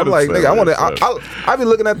weather. I'm like, nigga, I want to. I be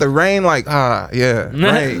looking at the rain, like,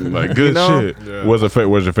 rain. Like good shit. Yeah. What's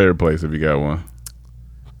your favorite place if you got one?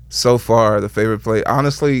 So far, the favorite place,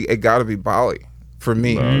 honestly, it got to be Bali for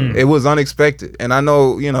me. It was unexpected. And I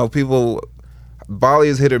know, you know, people, Bali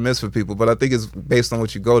is hit or miss for people, but I think it's based on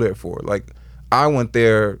what you go there for. Like, I went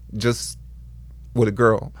there just with a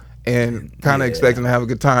girl and kind of expecting to have a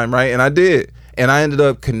good time, right? And I did. And I ended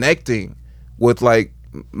up connecting with, like,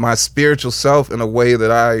 my spiritual self in a way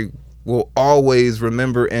that I will always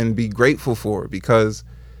remember and be grateful for because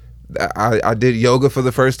I did yoga for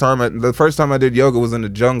the first time. The first time I did yoga was in the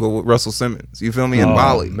jungle with Russell Simmons. You feel me? In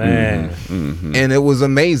Bali. Man. And it was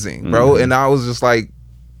amazing, bro. And I was just like,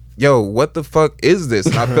 yo, what the fuck is this?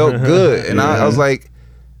 And I felt good. And I was like,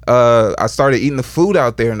 I started eating the food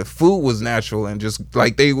out there and the food was natural and just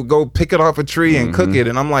like they would go pick it off a tree and cook it.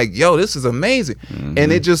 And I'm like, yo, this is amazing.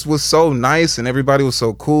 And it just was so nice and everybody was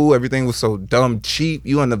so cool. Everything was so dumb cheap.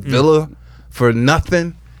 You in the villa for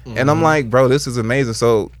nothing. And I'm like, bro, this is amazing.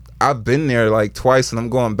 So I've been there like twice and I'm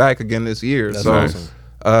going back again this year. That's so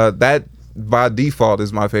awesome. That by default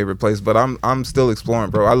is my favorite place, but I'm still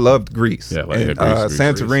exploring, bro. I loved Greece. Yeah, and,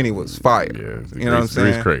 Santorini was fire. Yeah, you know what I'm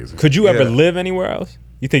saying? Greece crazy. Could you ever live anywhere else?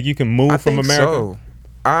 You think you can move from America? So.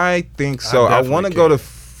 I think so. I want to go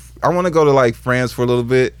to like France for a little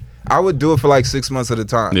bit. I would do it for like 6 months at a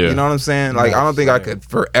time. Yeah. You know what I'm saying? Like, I don't think I could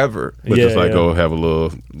forever. But just like go have a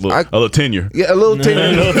little tenure. Yeah, a little tenure.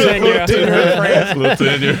 A little tenure. In France. A little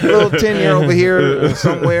tenure. A little tenure over here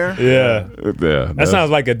somewhere. Yeah. Yeah. That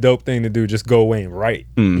sounds like a dope thing to do. Just go away and write.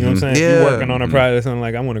 You know what I'm saying? Yeah. You're working on a project, something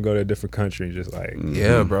like, I want to go to a different country and just like.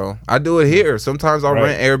 Yeah, bro. I do it here. Sometimes I'll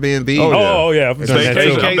rent Airbnb. Oh, yeah.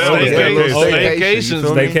 Staycation.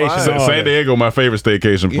 San Diego, my favorite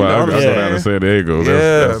staycation spot. I go down to San Diego.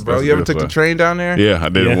 Yeah, bro. You ever took the train down there? Yeah, I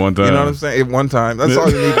did it one time. You know what I'm saying? One time. That's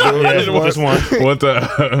all you need to do. Just one. One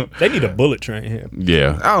time. They need a bullet train here.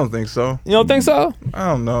 Yeah. I don't think so. You don't think so? I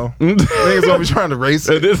don't know. Niggas gonna be trying to race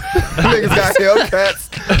it. Niggas got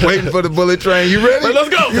Hellcats waiting for the bullet train. You ready? Let's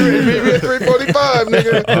go. You ready? Meet me at 345,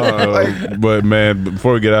 nigga. But man,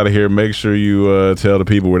 before we get out of here, make sure you tell the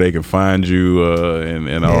people where they can find you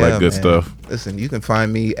and all that good stuff. Listen, you can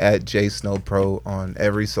find me at JSnowPro on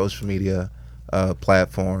every social media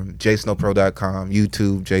platform, jsnowpro.com,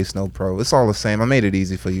 YouTube, JSnowPro. It's all the same. I made it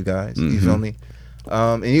easy for you guys. You feel me?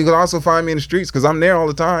 And you can also find me in the streets because I'm there all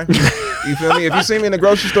the time. You feel me? If you see me in the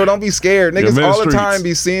grocery store, don't be scared. Niggas all the time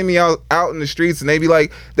be seeing me out in the streets, and they be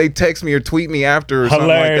like, they text me or tweet me after or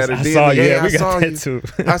Hilarious. something like that. Or I saw you. I saw you.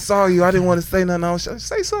 I saw you. I didn't want to say nothing. I was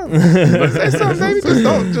say something. Say something, baby.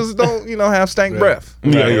 Just don't, have stank breath.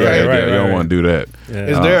 Yeah, you don't want to do that. Yeah.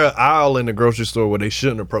 Is there an aisle in the grocery store where they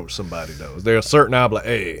shouldn't approach somebody though? Is there a certain aisle like,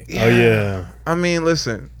 hey? Oh yeah. I mean,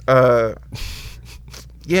 listen.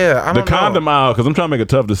 Yeah, I don't the condom aisle, because I'm trying to make a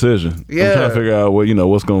tough decision. Yeah. I'm trying to figure out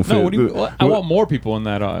what's going to fit. No, I want more people in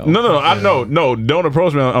that aisle. No, don't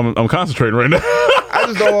approach me. I'm concentrating right now. I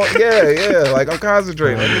just don't want. Yeah. Like I'm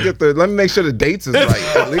concentrating. Let me make sure the dates is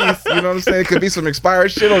right. At least, you know what I'm saying. Could be some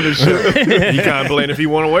expired shit on this shit. You contemplating if you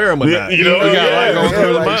want to wear them or not. You got a lot going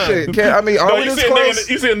through the mind. Shit. I mean, are we this close?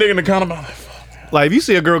 You see a nigga in the condom aisle. Like if you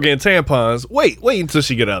see a girl getting tampons, wait until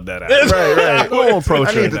she get out that ass. Right. Don't approach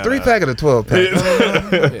I her. need the 3-pack or the 12-pack.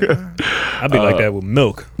 I'd be like that with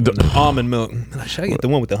milk, the almond milk. Should I get the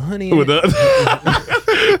one with the honey? With the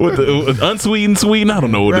unsweetened, sweetened. I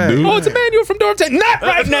don't know what to do. Oh, it's Emmanuel from Dorm Tech. Not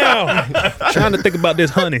right now. Trying to think about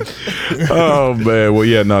this honey. Oh man, well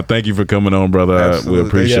yeah, no, thank you for coming on, brother. Absolutely. We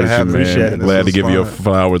appreciate you, man. Glad to give you your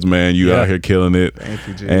flowers, man. You out here killing it. Thank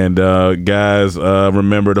you, Jay. And guys,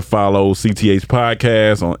 remember to follow CTH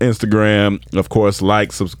Podcast on Instagram. Of course,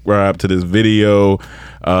 subscribe to this video.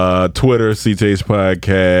 Twitter, CTH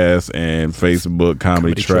Podcast, and Facebook,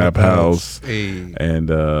 Comedy Trap House. Hey. And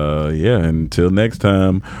until next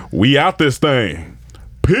time, we out this thing.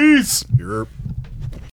 Peace. Europe.